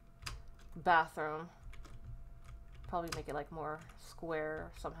and bathroom. Probably make it like more square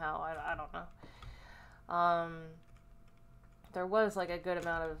somehow. I don't know. There was like a good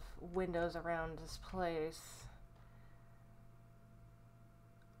amount of windows around this place,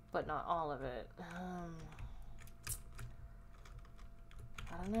 but not all of it.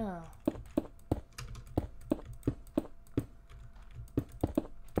 I don't know.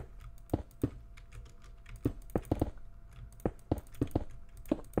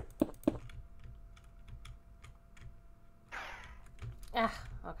 Ah,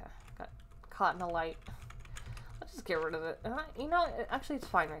 okay. Got caught in the light. Let's just get rid of it. You know, actually, it's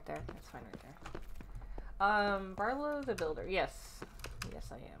fine right there. It's fine right there. Ralo the builder. Yes.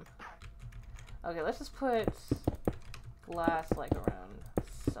 Yes, I am. Okay, let's just put glass, like, around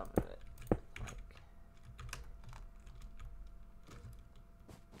some of it.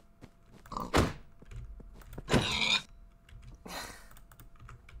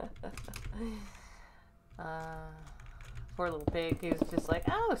 Poor little pig, he was just like,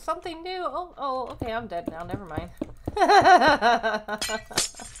 oh, something new. Oh, okay, I'm dead now. Never mind.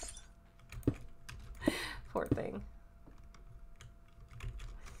 Poor thing.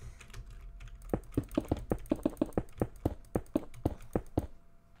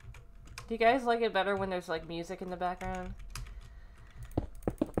 Do you guys like it better when there's like music in the background?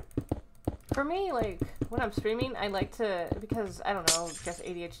 For me, like, when I'm streaming, I like to, because, I don't know, just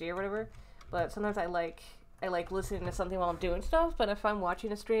ADHD or whatever, but sometimes I like listening to something while I'm doing stuff, but if I'm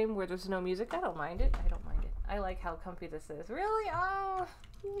watching a stream where there's no music, I don't mind it. I don't mind it. I like how comfy this is. Really? Oh,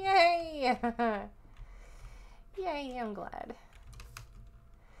 yay! Yay, I'm glad.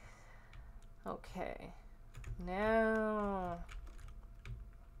 Okay. Now...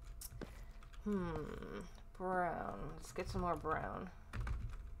 brown. Let's get some more brown.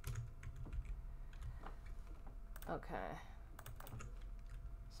 Okay.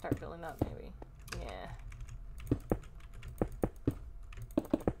 Start building up, maybe. Yeah.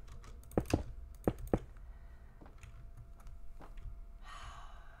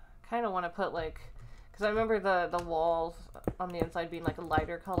 Kind of want to put, like... Because I remember the walls on the inside being, like, a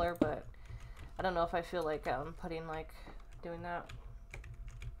lighter color, but I don't know if I feel like putting, like, doing that.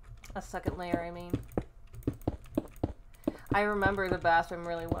 A second layer, I mean. I remember the bathroom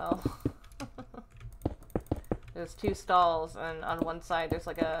really well. There's two stalls, and on one side there's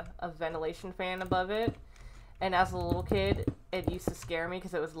like a ventilation fan above it. And as a little kid, it used to scare me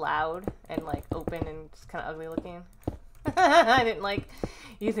because it was loud and like open and just kind of ugly looking. I didn't like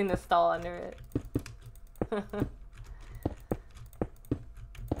using the stall under it.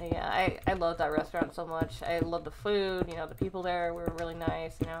 Yeah, I love that restaurant so much. I love the food, you know, the people there were really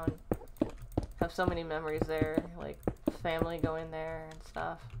nice, you know, and have so many memories there, like family go in there and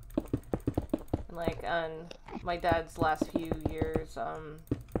stuff. And like on my dad's last few years,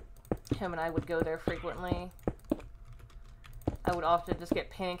 him and I would go there frequently. I would often just get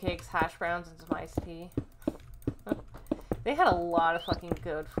pancakes, hash browns, and some iced tea. They had a lot of fucking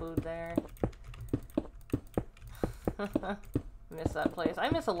good food there. Miss that place. I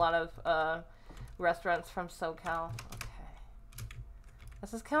miss a lot of restaurants from SoCal. Okay.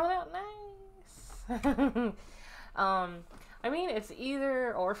 This is coming out nice. I mean, it's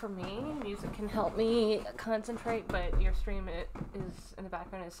either or for me. Music can help me concentrate, but your stream is in the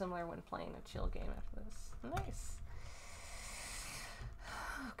background is similar when playing a chill game after this. Nice.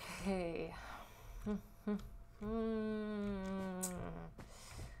 Okay.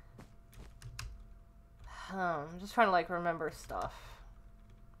 I'm just trying to like remember stuff.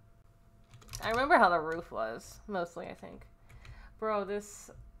 I remember how the roof was, mostly, I think. Bro,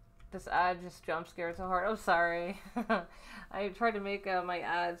 this ad just jump scared so hard. Oh, sorry. I tried to make my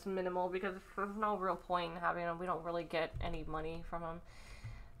ads minimal because there's no real point in having them. We don't really get any money from them.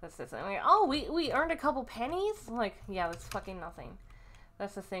 That's this. I'm like, oh, we earned a couple pennies? I'm like, yeah, that's fucking nothing.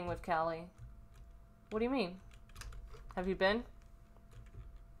 That's the thing with Cali. What do you mean? Have you been?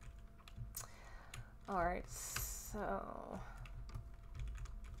 Alright, so...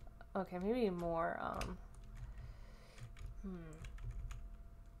 Okay, maybe more,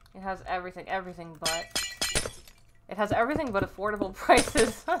 It has everything but... It has everything but affordable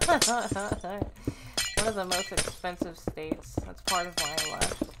prices. One of the most expensive states. That's part of why I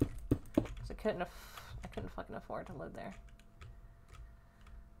left. 'Cause I couldn't fucking afford to live there.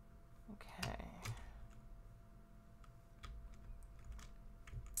 Okay.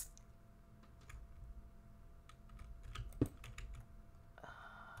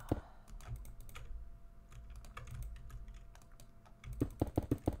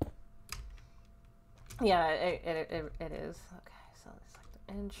 Yeah, it is. Okay, so it's like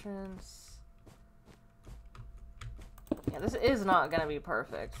the entrance. Yeah, this is not gonna be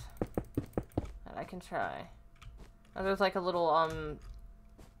perfect. But I can try. Oh, there's like a little,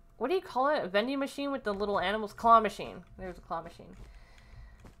 what do you call it? A vending machine with the little animals? Claw machine. There's a claw machine.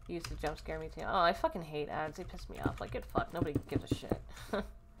 He used to jump scare me too. Oh, I fucking hate ads. They piss me off. Like, get fucked. Nobody gives a shit.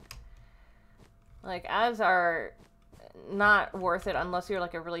 Like, ads are not worth it unless you're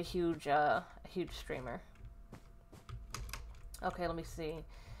like a really huge, huge streamer. Okay, let me see.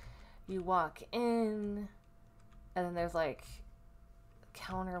 You walk in, and then there's like a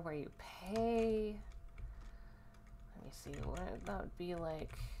counter where you pay. Let me see what that would be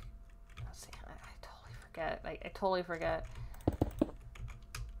like. Let's see. I totally forget. I totally forget.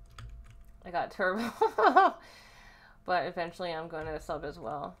 I got turbo, but eventually I'm going to sub as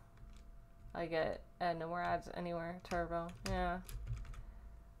well. I get no more ads anywhere. Turbo, yeah.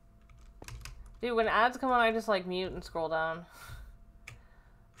 Dude, when ads come on, I just like mute and scroll down.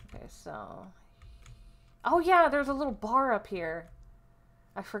 Okay, so... Oh yeah, there's a little bar up here.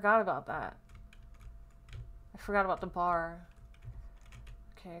 I forgot about that. I forgot about the bar.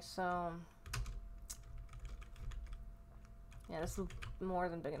 Okay, so... Yeah, this is more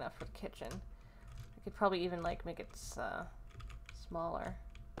than big enough for the kitchen. I could probably even like make it smaller.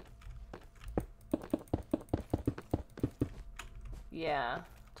 Yeah,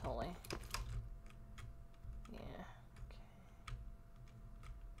 totally. Yeah, okay.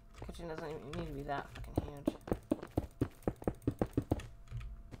 Kitchen doesn't even need to be that fucking huge.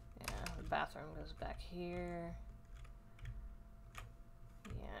 Yeah, the bathroom goes back here.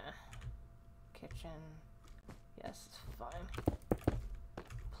 Yeah. Kitchen. Yes, it's fine.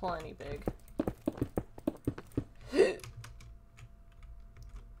 Plenty big.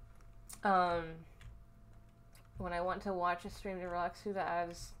 When I want to watch a stream to relax through the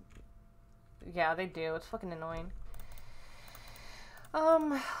ads, yeah, they do. It's fucking annoying.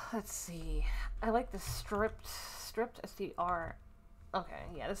 Let's see. I like the stripped SDR. Okay,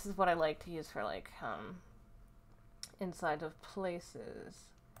 yeah, this is what I like to use for like, inside of places.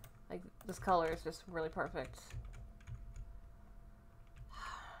 Like, this color is just really perfect.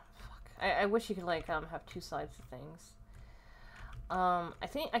 Fuck. I wish you could, like, have two sides to things. I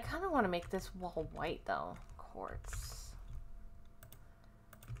think I kind of want to make this wall white, though. Quartz.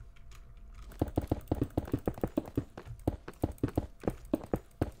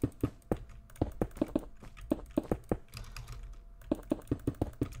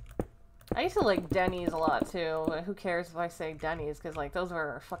 I used to like Denny's a lot too. Who cares if I say Denny's? Because like those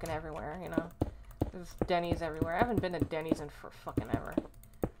were fucking everywhere, you know? There's Denny's everywhere. I haven't been to Denny's in for fucking ever.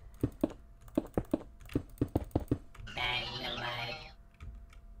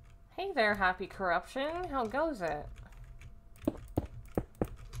 Hey there, Happy Corruption. How goes it?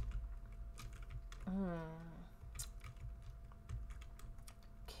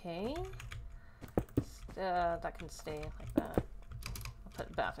 Okay. That can stay like that. I'll put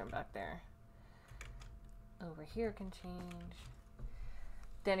the bathroom back there. Over here can change.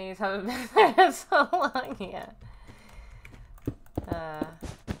 Denny's haven't been there in so long yet.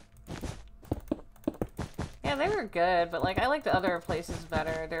 Yeah, they were good, but like I liked the other places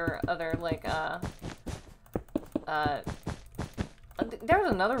better. There were other like there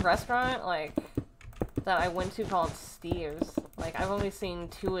was another restaurant like that I went to called Steve's. Like I've only seen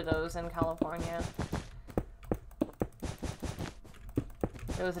 2 of those in California.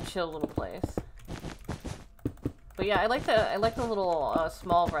 It was a chill little place. But yeah, I like the little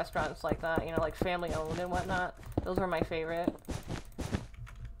small restaurants like that, you know, like family owned and whatnot. Those were my favorite.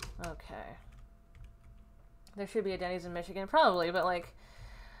 Okay. There should be a Denny's in Michigan, probably, but like,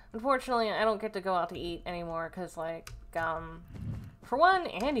 unfortunately, I don't get to go out to eat anymore because like, for one,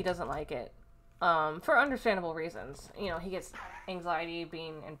 Andy doesn't like it, for understandable reasons. You know, he gets anxiety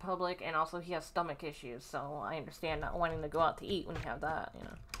being in public, and also he has stomach issues. So I understand not wanting to go out to eat when you have that, you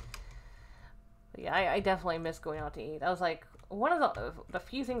know. But yeah, I definitely miss going out to eat. That was like one of the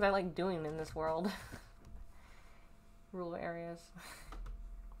few things I like doing in this world. Rural areas.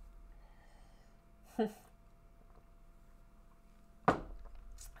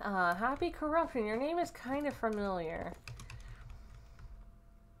 Happy Corruption. Your name is kind of familiar.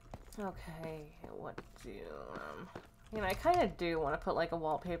 Okay, what do you know, I kind of do want to put like a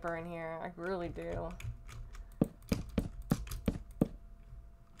wallpaper in here. I really do.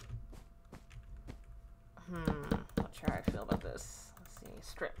 Not sure how I feel about this. Let's see.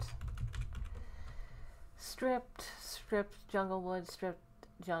 Stripped, junglewood, stripped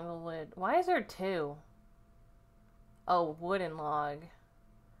junglewood. Why is there 2? Oh, wooden log.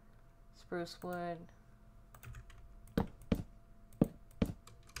 Spruce wood.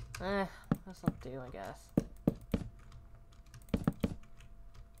 This'll do, I guess.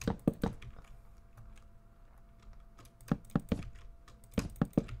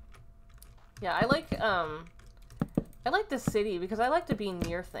 Yeah, I like the city because I like to be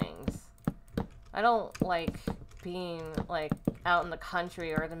near things. I don't like being like out in the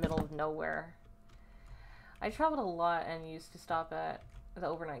country or in the middle of nowhere. I traveled a lot and used to stop at the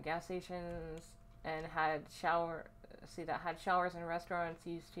overnight gas stations and had showers in restaurants.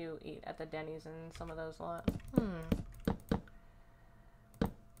 Used to eat at the Denny's and some of those a lot.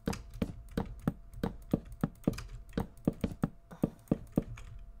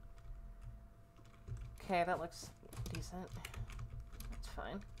 Okay, that looks decent. That's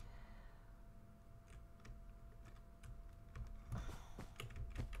fine.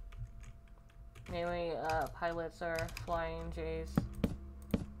 Mainly, pilots are flying J's.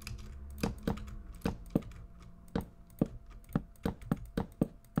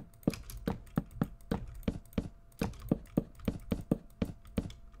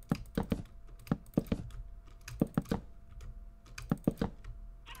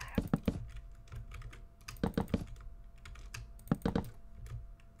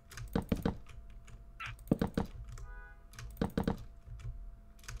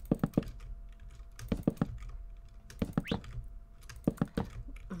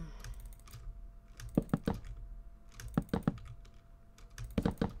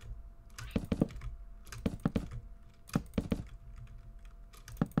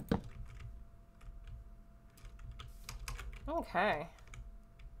 Okay.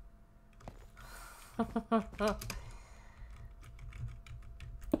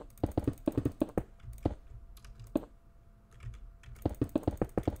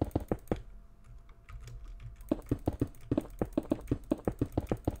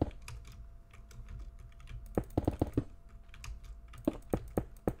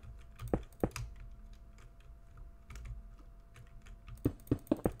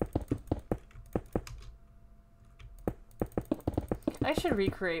 I should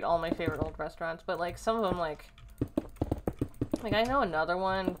recreate all my favorite old restaurants, but like some of them, like I know another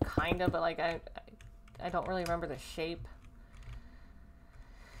one, kind of, but like I don't really remember the shape.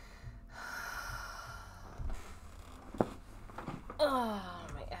 Oh,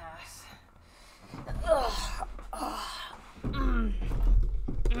 my ass.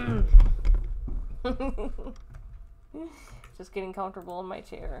 Just getting comfortable in my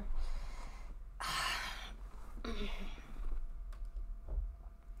chair.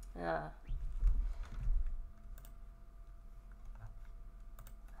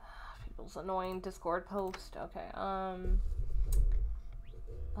 People's annoying Discord post. Okay.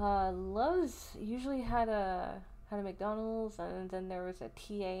 Lowe's usually had a McDonald's, and then there was a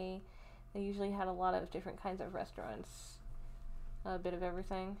TA. They usually had a lot of different kinds of restaurants. A bit of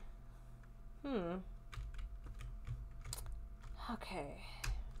everything. Okay.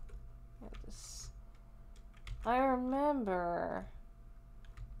 I remember.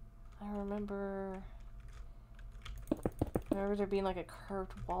 I remember there being like a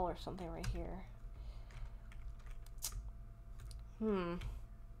curved wall or something right here.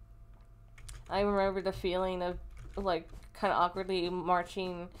 I remember the feeling of like kind of awkwardly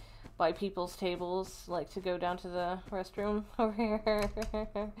marching by people's tables, like to go down to the restroom over here.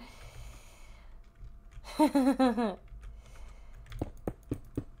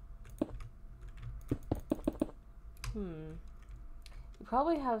 You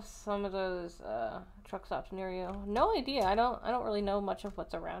probably have some of those truck stops near you. No idea. I don't really know much of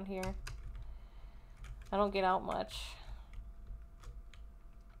what's around here. I don't get out much.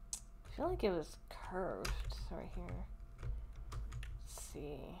 I feel like it was curved right here. Let's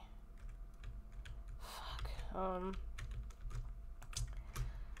see. Fuck.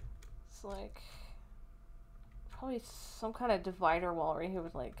 It's like probably some kind of divider wall right here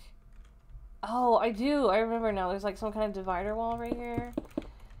with like. Oh, I do. I remember now. There's like some kind of divider wall right here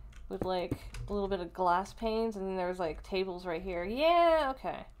with like a little bit of glass panes, and then there's like tables right here. Yeah.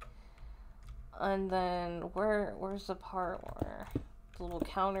 Okay. And then where's the part where the little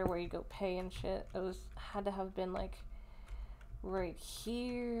counter where you go pay and shit? It had to have been like right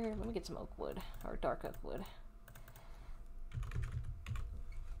here. Let me get some oak wood or dark oak wood.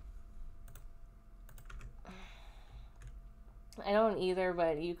 I don't either,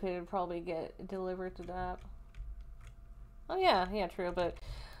 but you could probably get delivered to that. Oh yeah, true, but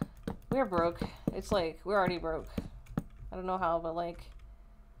we're broke. It's like, we're already broke. I don't know how, but like,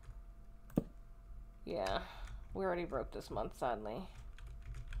 yeah, we're already broke this month, sadly.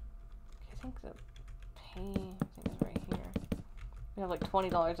 I think the pay thing is right here. We have like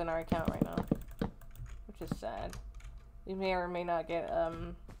 $20 in our account right now, which is sad. We may or may not get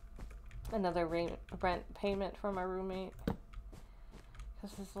another rent payment from our roommate.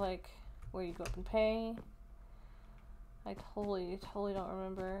 This is like where you go up and pay. I totally don't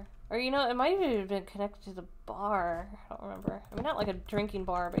remember. Or you know, it might have even been connected to the bar. I don't remember. I mean, not like a drinking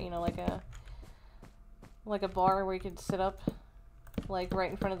bar, but you know, like a bar where you could sit up, like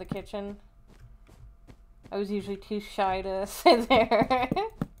right in front of the kitchen. I was usually too shy to sit there.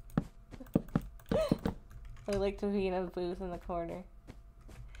 I like to be in a booth in the corner.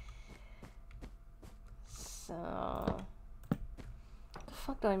 So. The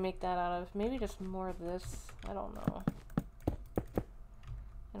fuck do I make that out of? Maybe just more of this. I don't know.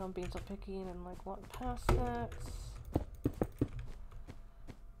 I don't being so picky and like want past that.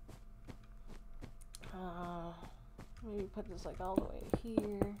 Maybe put this like all the way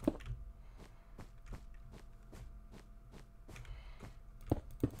here.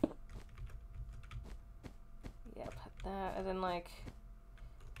 Yeah, put that, and then like,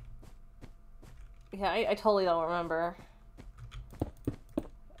 yeah, I totally don't remember.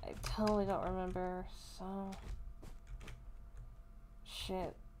 Totally don't remember, so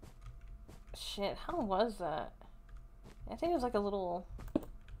shit, how was that? I think it was like a little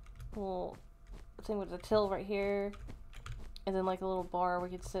thing with a till right here, and then like a little bar where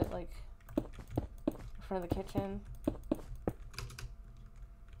we could sit like in front of the kitchen.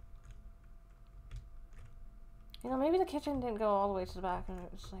 You know, maybe the kitchen didn't go all the way to the back, and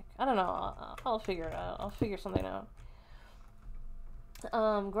it was like, I don't know, I'll figure it out. I'll figure something out.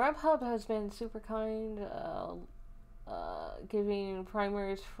 Grubhub has been super kind, giving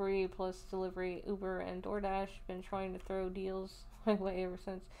primers free plus delivery. Uber and DoorDash been trying to throw deals my way ever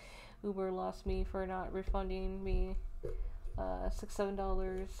since Uber lost me for not refunding me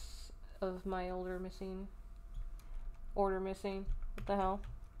 $6-7 of my order missing. What the hell?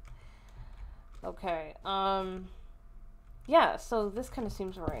 Okay, yeah, so this kind of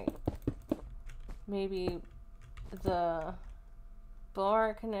seems right. Maybe the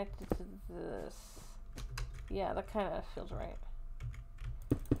bar connected to this. Yeah, that kind of feels right.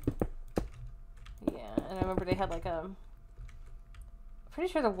 Yeah, and I remember they had like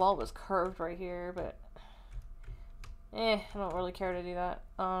pretty sure the wall was curved right here, but I don't really care to do that.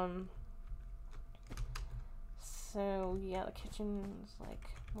 So yeah, the kitchen's like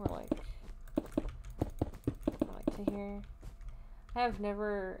more like to here. I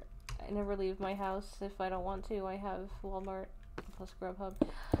never leave my house if I don't want to. I have Walmart plus Grubhub.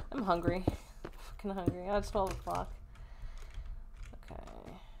 I'm hungry. Fucking hungry. Oh, it's 12 o'clock. Okay.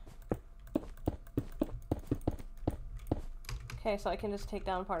 Okay, so I can just take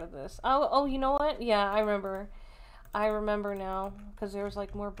down part of this. Oh, you know what? Yeah, I remember. I remember now, because there was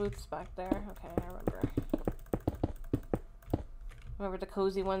like more booths back there. Okay, I remember. Remember the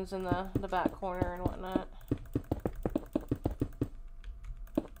cozy ones in the back corner and whatnot.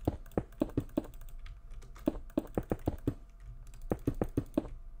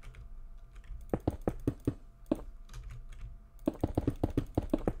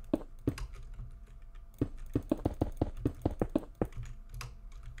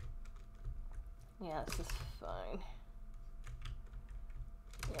 Yeah, this is fine.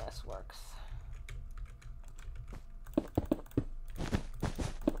 Yeah, this works.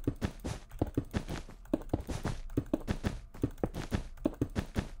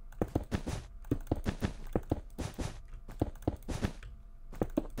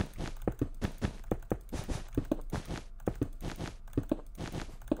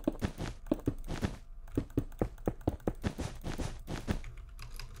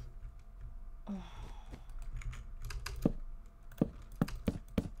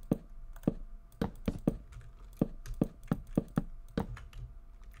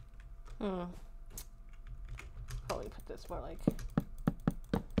 Probably put this more like,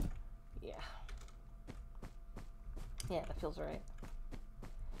 yeah. Yeah, that feels right.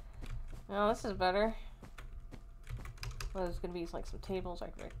 Now this is better. Well, there's gonna be like some tables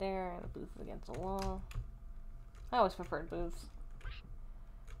like right there, and a booth against the wall. I always preferred booths.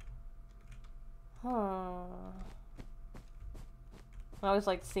 Huh. I always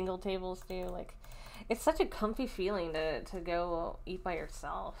like single tables too. Like, it's such a comfy feeling to go eat by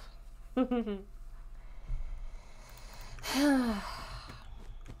yourself. Okay,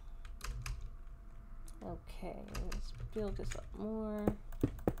 let's build this up more. I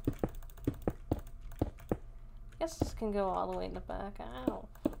guess this can go all the way in the back. I don't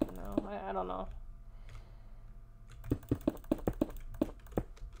fucking know. I don't know.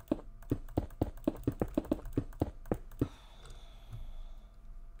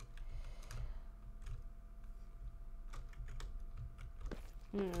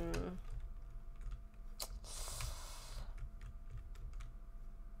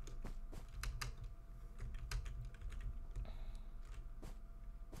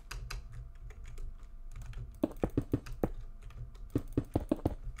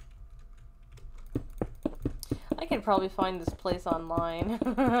 I could probably find this place online.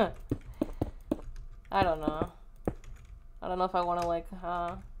 I don't know. I don't know if I want to like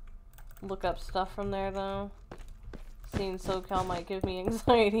look up stuff from there though. Seeing SoCal might give me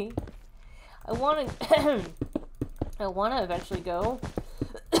anxiety. I want to. I want to eventually go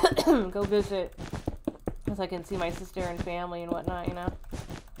go visit, because I can see my sister and family and whatnot. You know.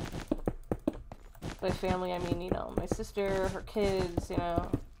 By family, I mean, you know, my sister, her kids, you know,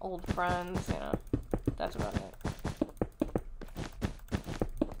 old friends, you know. That's about it.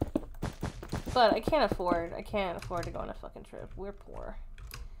 But I can't afford to go on a fucking trip. We're poor.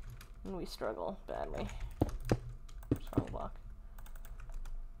 And we struggle badly. Strong block.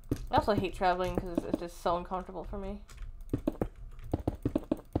 I also hate traveling because it's just so uncomfortable for me.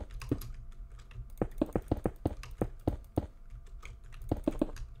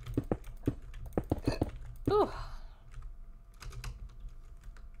 Ooh.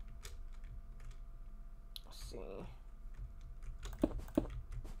 Let's see.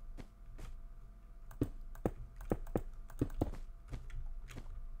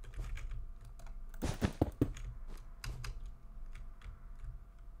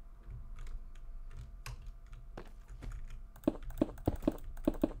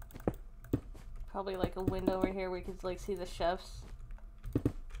 Probably like a window over here where you could like see the chefs.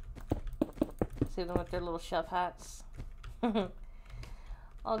 See them with their little chef hats.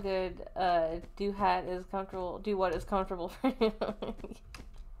 All good. Do hat is comfortable. Do what is comfortable for you.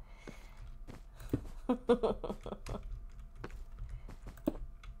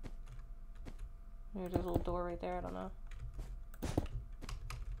 There's a little door right there. I don't know.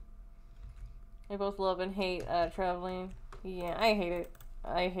 I both love and hate traveling. Yeah, I hate it.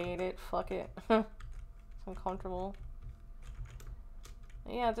 I hate it. Fuck it. It's uncomfortable.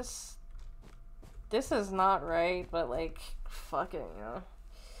 Yeah, this is not right, but like, fuck it, you know.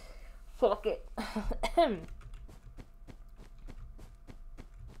 Fuck it.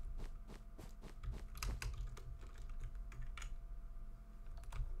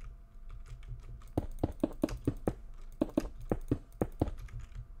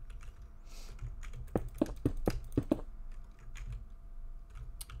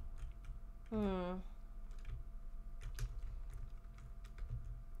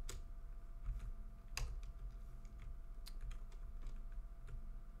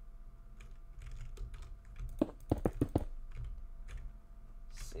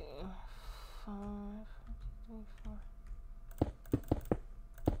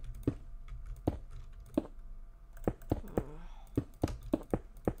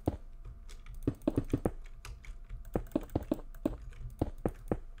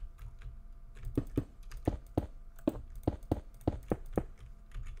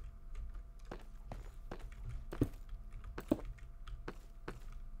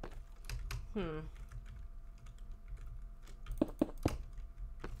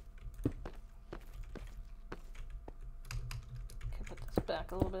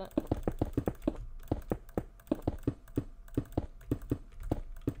 back a little bit.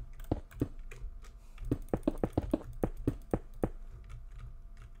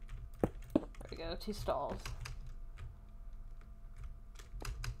 There we go, 2 stalls.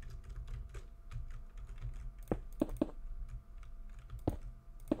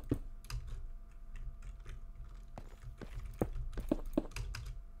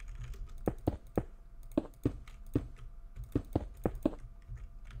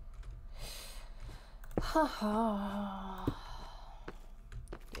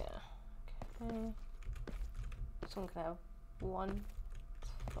 Yeah. Okay. This one can have 1. It's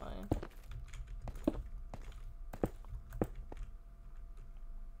fine.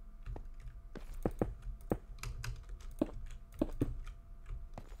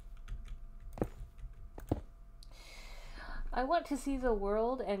 I want to see the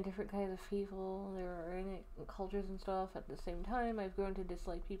world and different kinds of people there are in it, and cultures and stuff. At the same time, I've grown to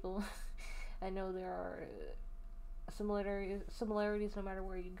dislike people. I know there are similarities no matter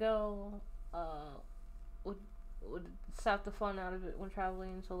where you go. Would sap the fun out of it when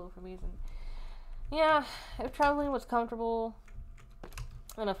traveling solo for me. And yeah, if traveling was comfortable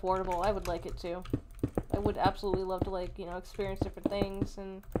and affordable, I would like it too. I would absolutely love to, like, you know, experience different things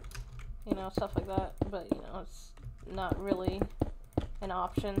and, you know, stuff like that. But, you know, it's not really an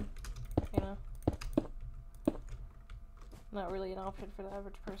option, you know. Not really an option for the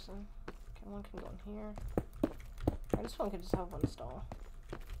average person. Okay, one can go in here. Alright, this one could just have 1 stall.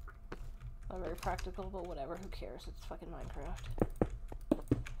 Not very practical, but whatever, who cares? It's fucking Minecraft.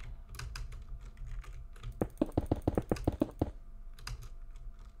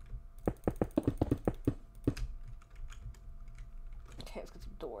 Okay, let's get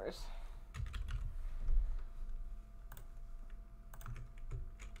some doors.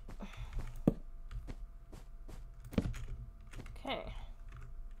 Okay.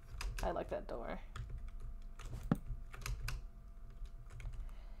 I like that door.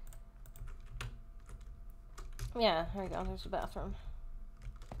 Yeah, there we go. There's the bathroom.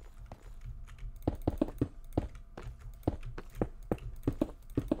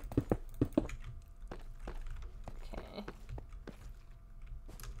 Okay.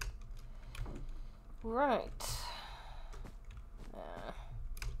 Right. Yeah,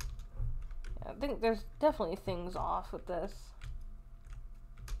 I think there's definitely things off with this.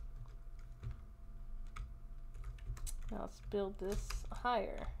 Now let's build this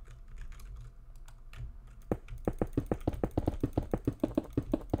higher.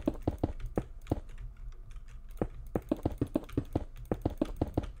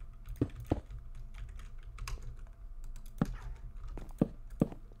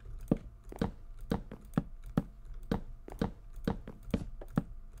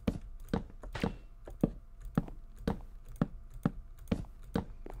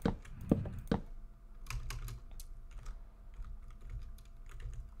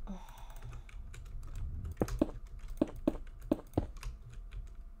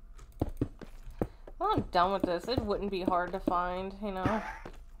 Well, I'm done with this. It wouldn't be hard to find, you know.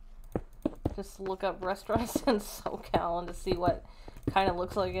 Just look up restaurants in SoCal and to see what kind of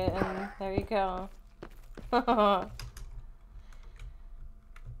looks like it, and there you go.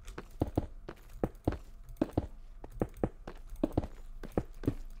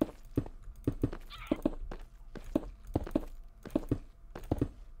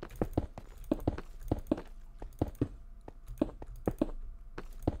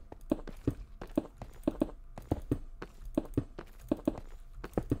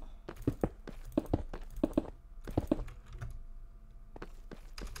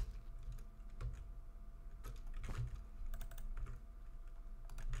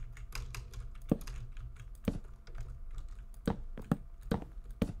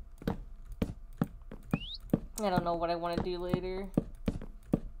 I don't know what I want to do later.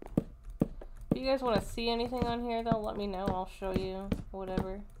 If you guys want to see anything on here, though, let me know. I'll show you.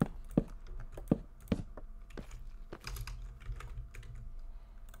 Whatever.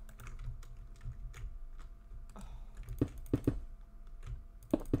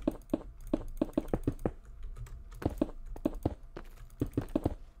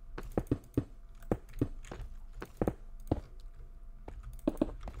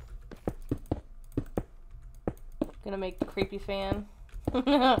 Gonna make the creepy fan. Probably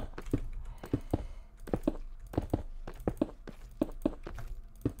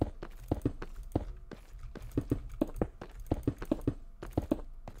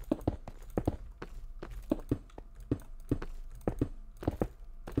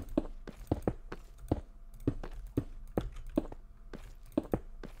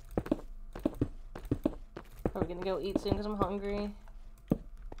gonna go eat soon because I'm hungry.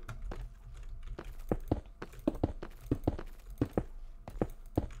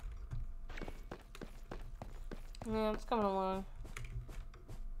 Yeah, it's coming along.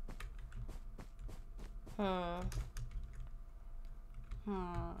 Huh.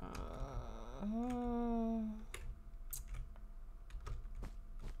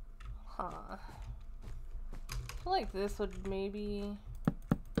 I feel like this would maybe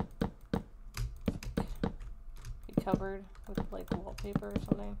be covered with like wallpaper or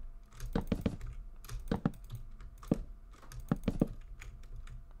something.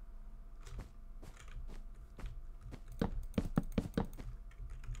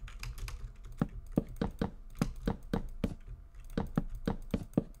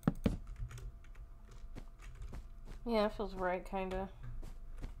 Yeah, it feels right, kinda.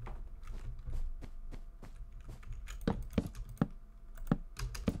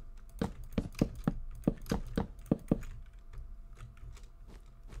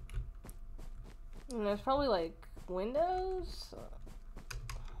 And there's probably like windows.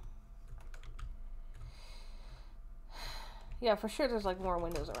 Yeah, for sure there's like more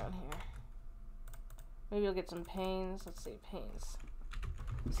windows around here. Maybe I'll get some panes. Let's see, panes.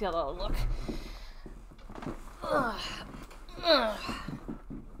 See how that'll look. Ugh. Ugh.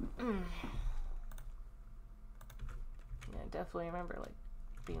 Yeah, I definitely remember like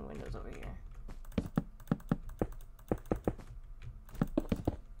being windows over here.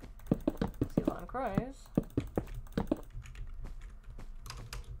 See Lon cries.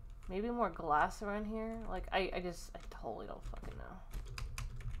 Maybe more glass around here. Like I totally don't fucking know.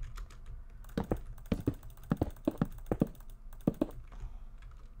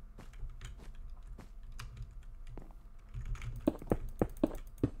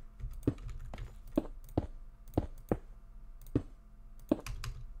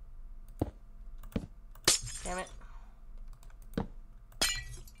 Damn it.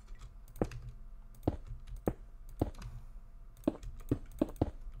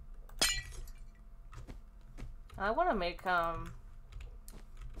 I want to make something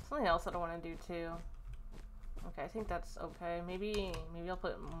else that I want to do too. Okay, I think that's okay. Maybe I'll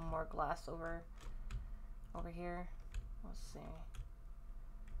put more glass over here. Let's see.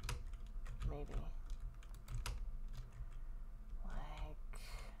 Maybe like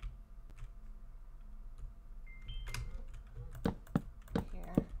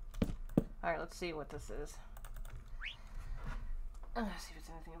here. All right, let's see what this is. Let's see if it's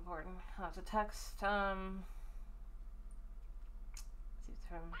anything important. Oh, it's a text. Let's see, it's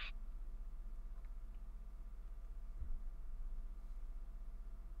from.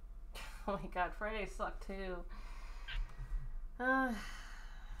 Oh my god, Friday sucked too.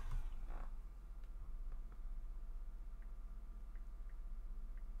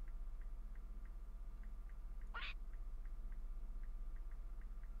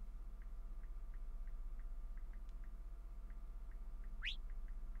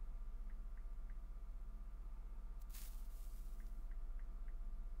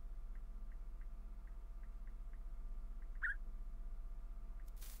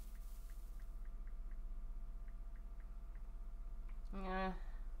 Yeah.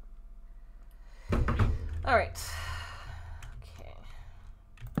 All right. Okay.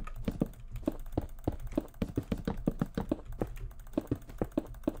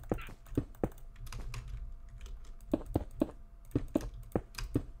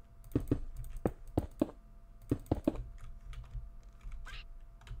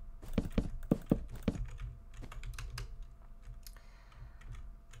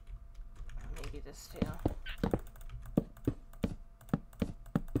 Maybe this too.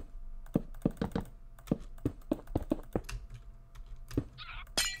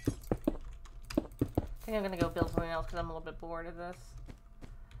 I think I'm gonna go build something else because I'm a little bit bored of this.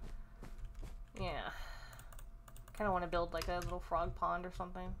 Yeah. Kind of want to build like a little frog pond or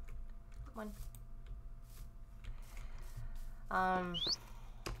something. Come on.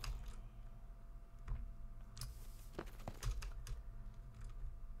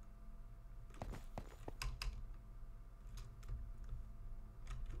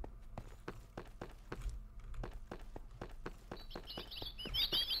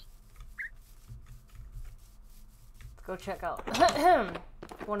 Go check out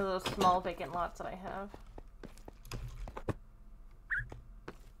one of those small vacant lots that I have.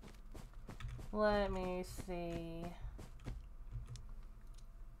 Let me see.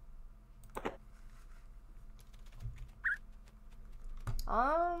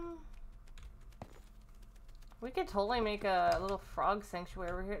 We could totally make a little frog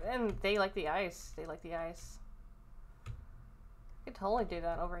sanctuary over here. And they like the ice. They like the ice. We could totally do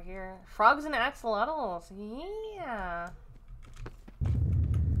that over here. Frogs and axolotls. Yeah.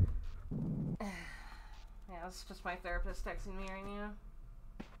 Yeah, it's just my therapist texting me right now.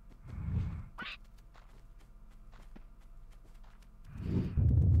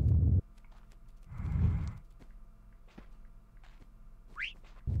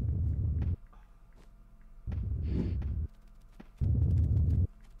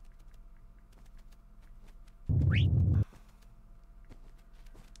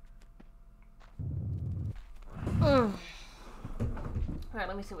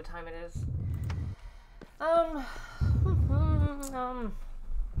 let me see what time it is. What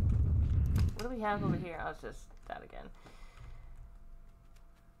do we have over here? Oh, it's just that again.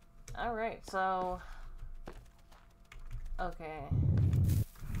 Alright, so... Okay.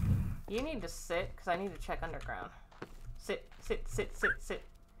 You need to sit, because I need to check underground. Sit, sit, sit, sit, sit.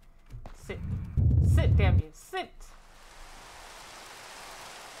 Sit. Sit, damn you. Sit!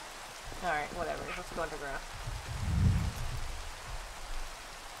 Alright, whatever. Let's go underground.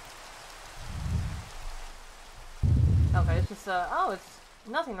 Okay, it's just, oh, it's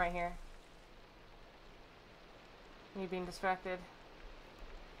nothing right here. Me being distracted.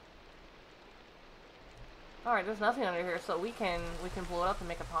 Alright, there's nothing under here, so we can blow it up and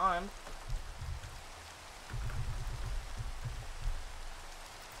make a pond.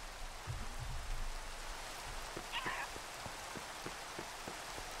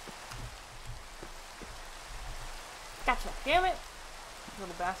 Gotcha, damn it!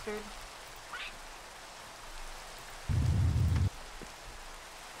 Little bastard.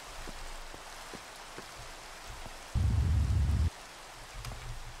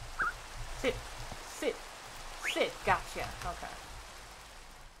 Sit, sit, sit, gotcha, okay.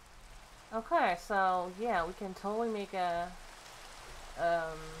 Okay, so, yeah, we can totally make a,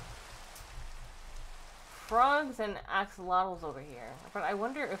 frogs and axolotls over here. But I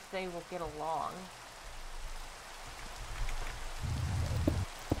wonder if they will get along.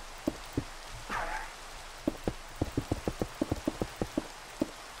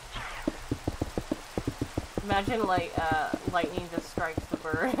 Imagine, like, lightning just strikes the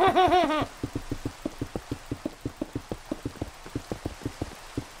bird.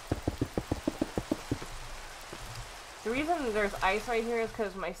 The reason there's ice right here is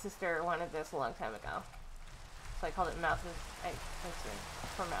because my sister wanted this a long time ago. So I called it Mouse's ice rink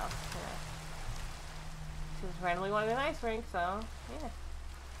for Mouse, yeah. She just randomly wanted an ice rink, so, yeah.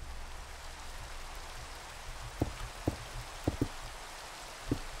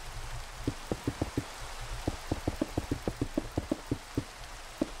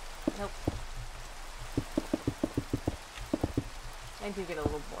 Nope. I do get a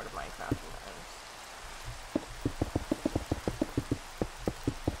little bored of Minecraft sometimes.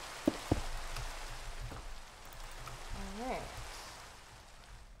 Alright.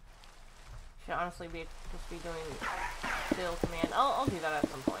 Should honestly just be doing build command. I'll do that at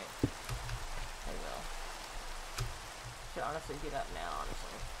some point. I will. Should honestly do that now,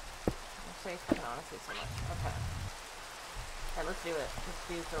 honestly. I'll say fucking honestly so much. Okay. Alright, let's do it. Let's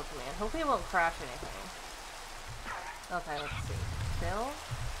do build command. Hopefully it won't crash anything. Okay, let's see. Build.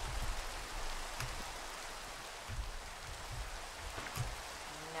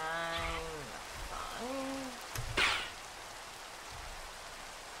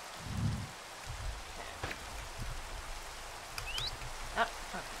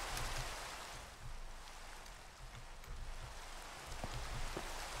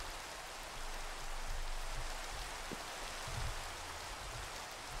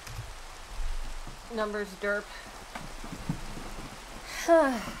 Numbers derp. 209.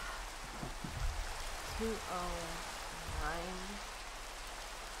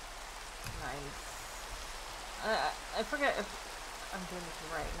 Nice. I forget if I'm doing this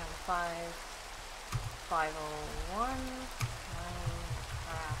right. 95. 501. 9.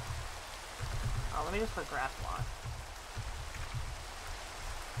 Oh, let me just put grass block.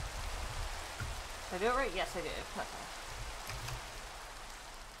 Did I do it right? Yes, I did. Okay.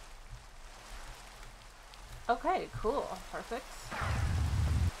 Okay, cool. Perfect.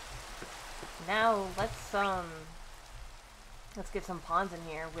 Now let's get some ponds in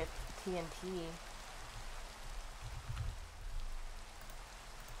here with TNT.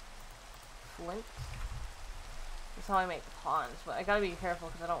 Flint. That's how I make the ponds, but I gotta be careful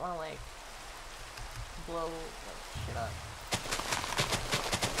because I don't want to like blow like, shit up.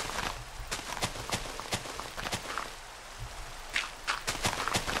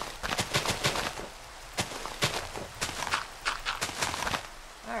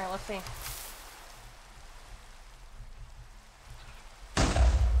 Alright, let's see.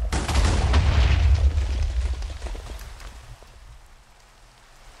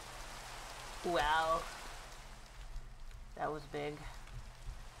 Wow. That was big.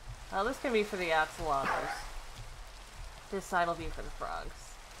 This can be for the axolotls. This side will be for the frogs.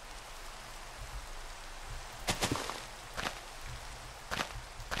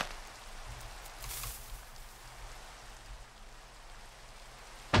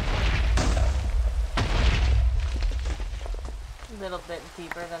 A little bit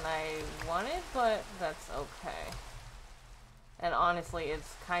deeper than I wanted, but that's okay. And honestly,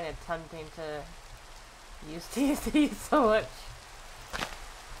 it's kind of tempting to use TNT so much.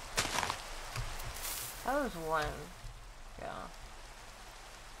 That was one. Yeah.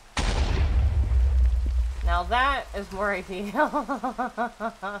 Now that is more ideal.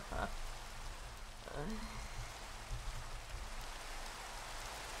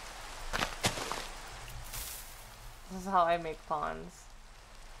 This is how I make pawns.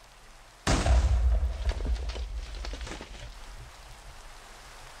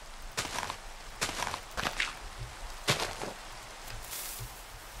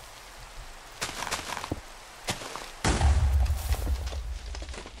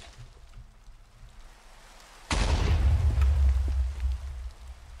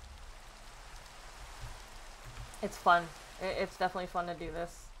 It's fun. It's definitely fun to do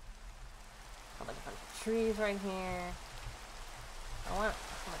this. Got like a bunch of trees right here. I want.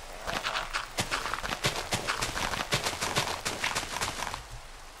 I don't know.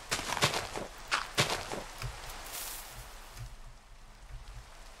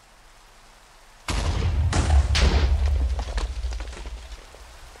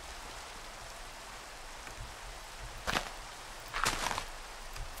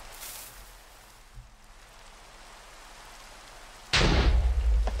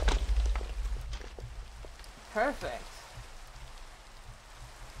 Perfect.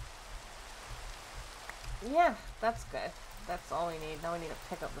 Yeah, that's good. That's all we need. Now we need to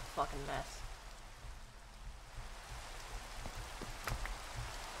pick up the fucking mess.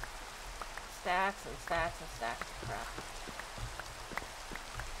 Stacks and stacks and stacks of crap.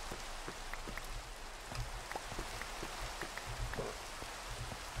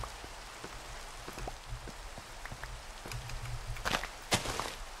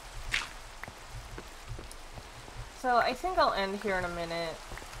 So I think I'll end here in a minute,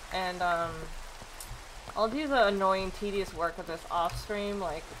 and I'll do the annoying, tedious work of this off stream,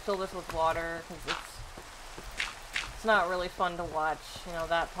 like fill this with water, because it's not really fun to watch, you know,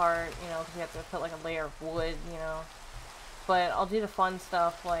 that part, you know, because you have to put like a layer of wood, you know. But I'll do the fun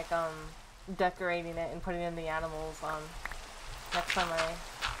stuff, like decorating it and putting in the animals next time I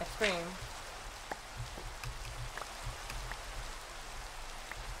stream.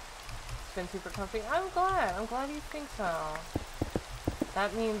 It's been super comfy. I'm glad you think so.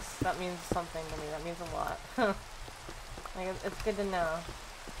 That means something to me. That means a lot. Like, it's good to know.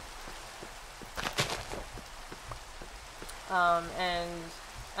 And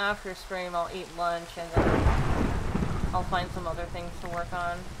after stream I'll eat lunch and then I'll find some other things to work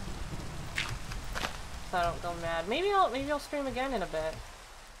on. So I don't go mad. Maybe I'll stream again in a bit.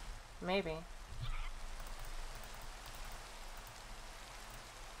 Maybe.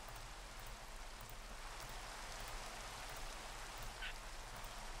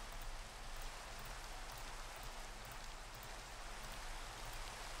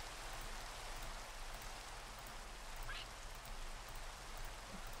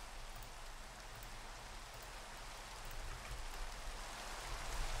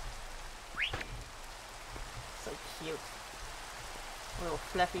 Cute. Little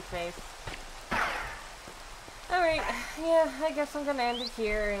fluffy face. Alright, yeah, I guess I'm gonna end it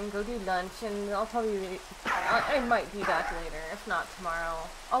here and go do lunch, and I'll probably I might be back later, if not tomorrow.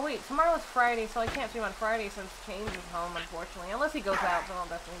 Oh wait, tomorrow is Friday, so I can't stream on Friday since James is home, unfortunately. Unless he goes out, then I'll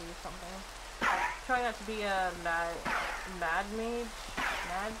definitely do something. Try not to be a mad mage?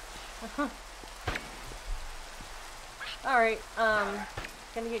 Mad? Alright,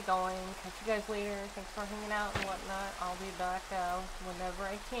 gonna get going. Catch you guys later. Thanks for hanging out and whatnot. I'll be back whenever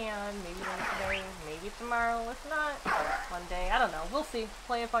I can. Maybe later today, maybe tomorrow. If not, one day. I don't know. We'll see.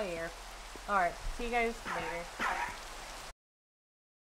 Play it by ear. Alright, see you guys later.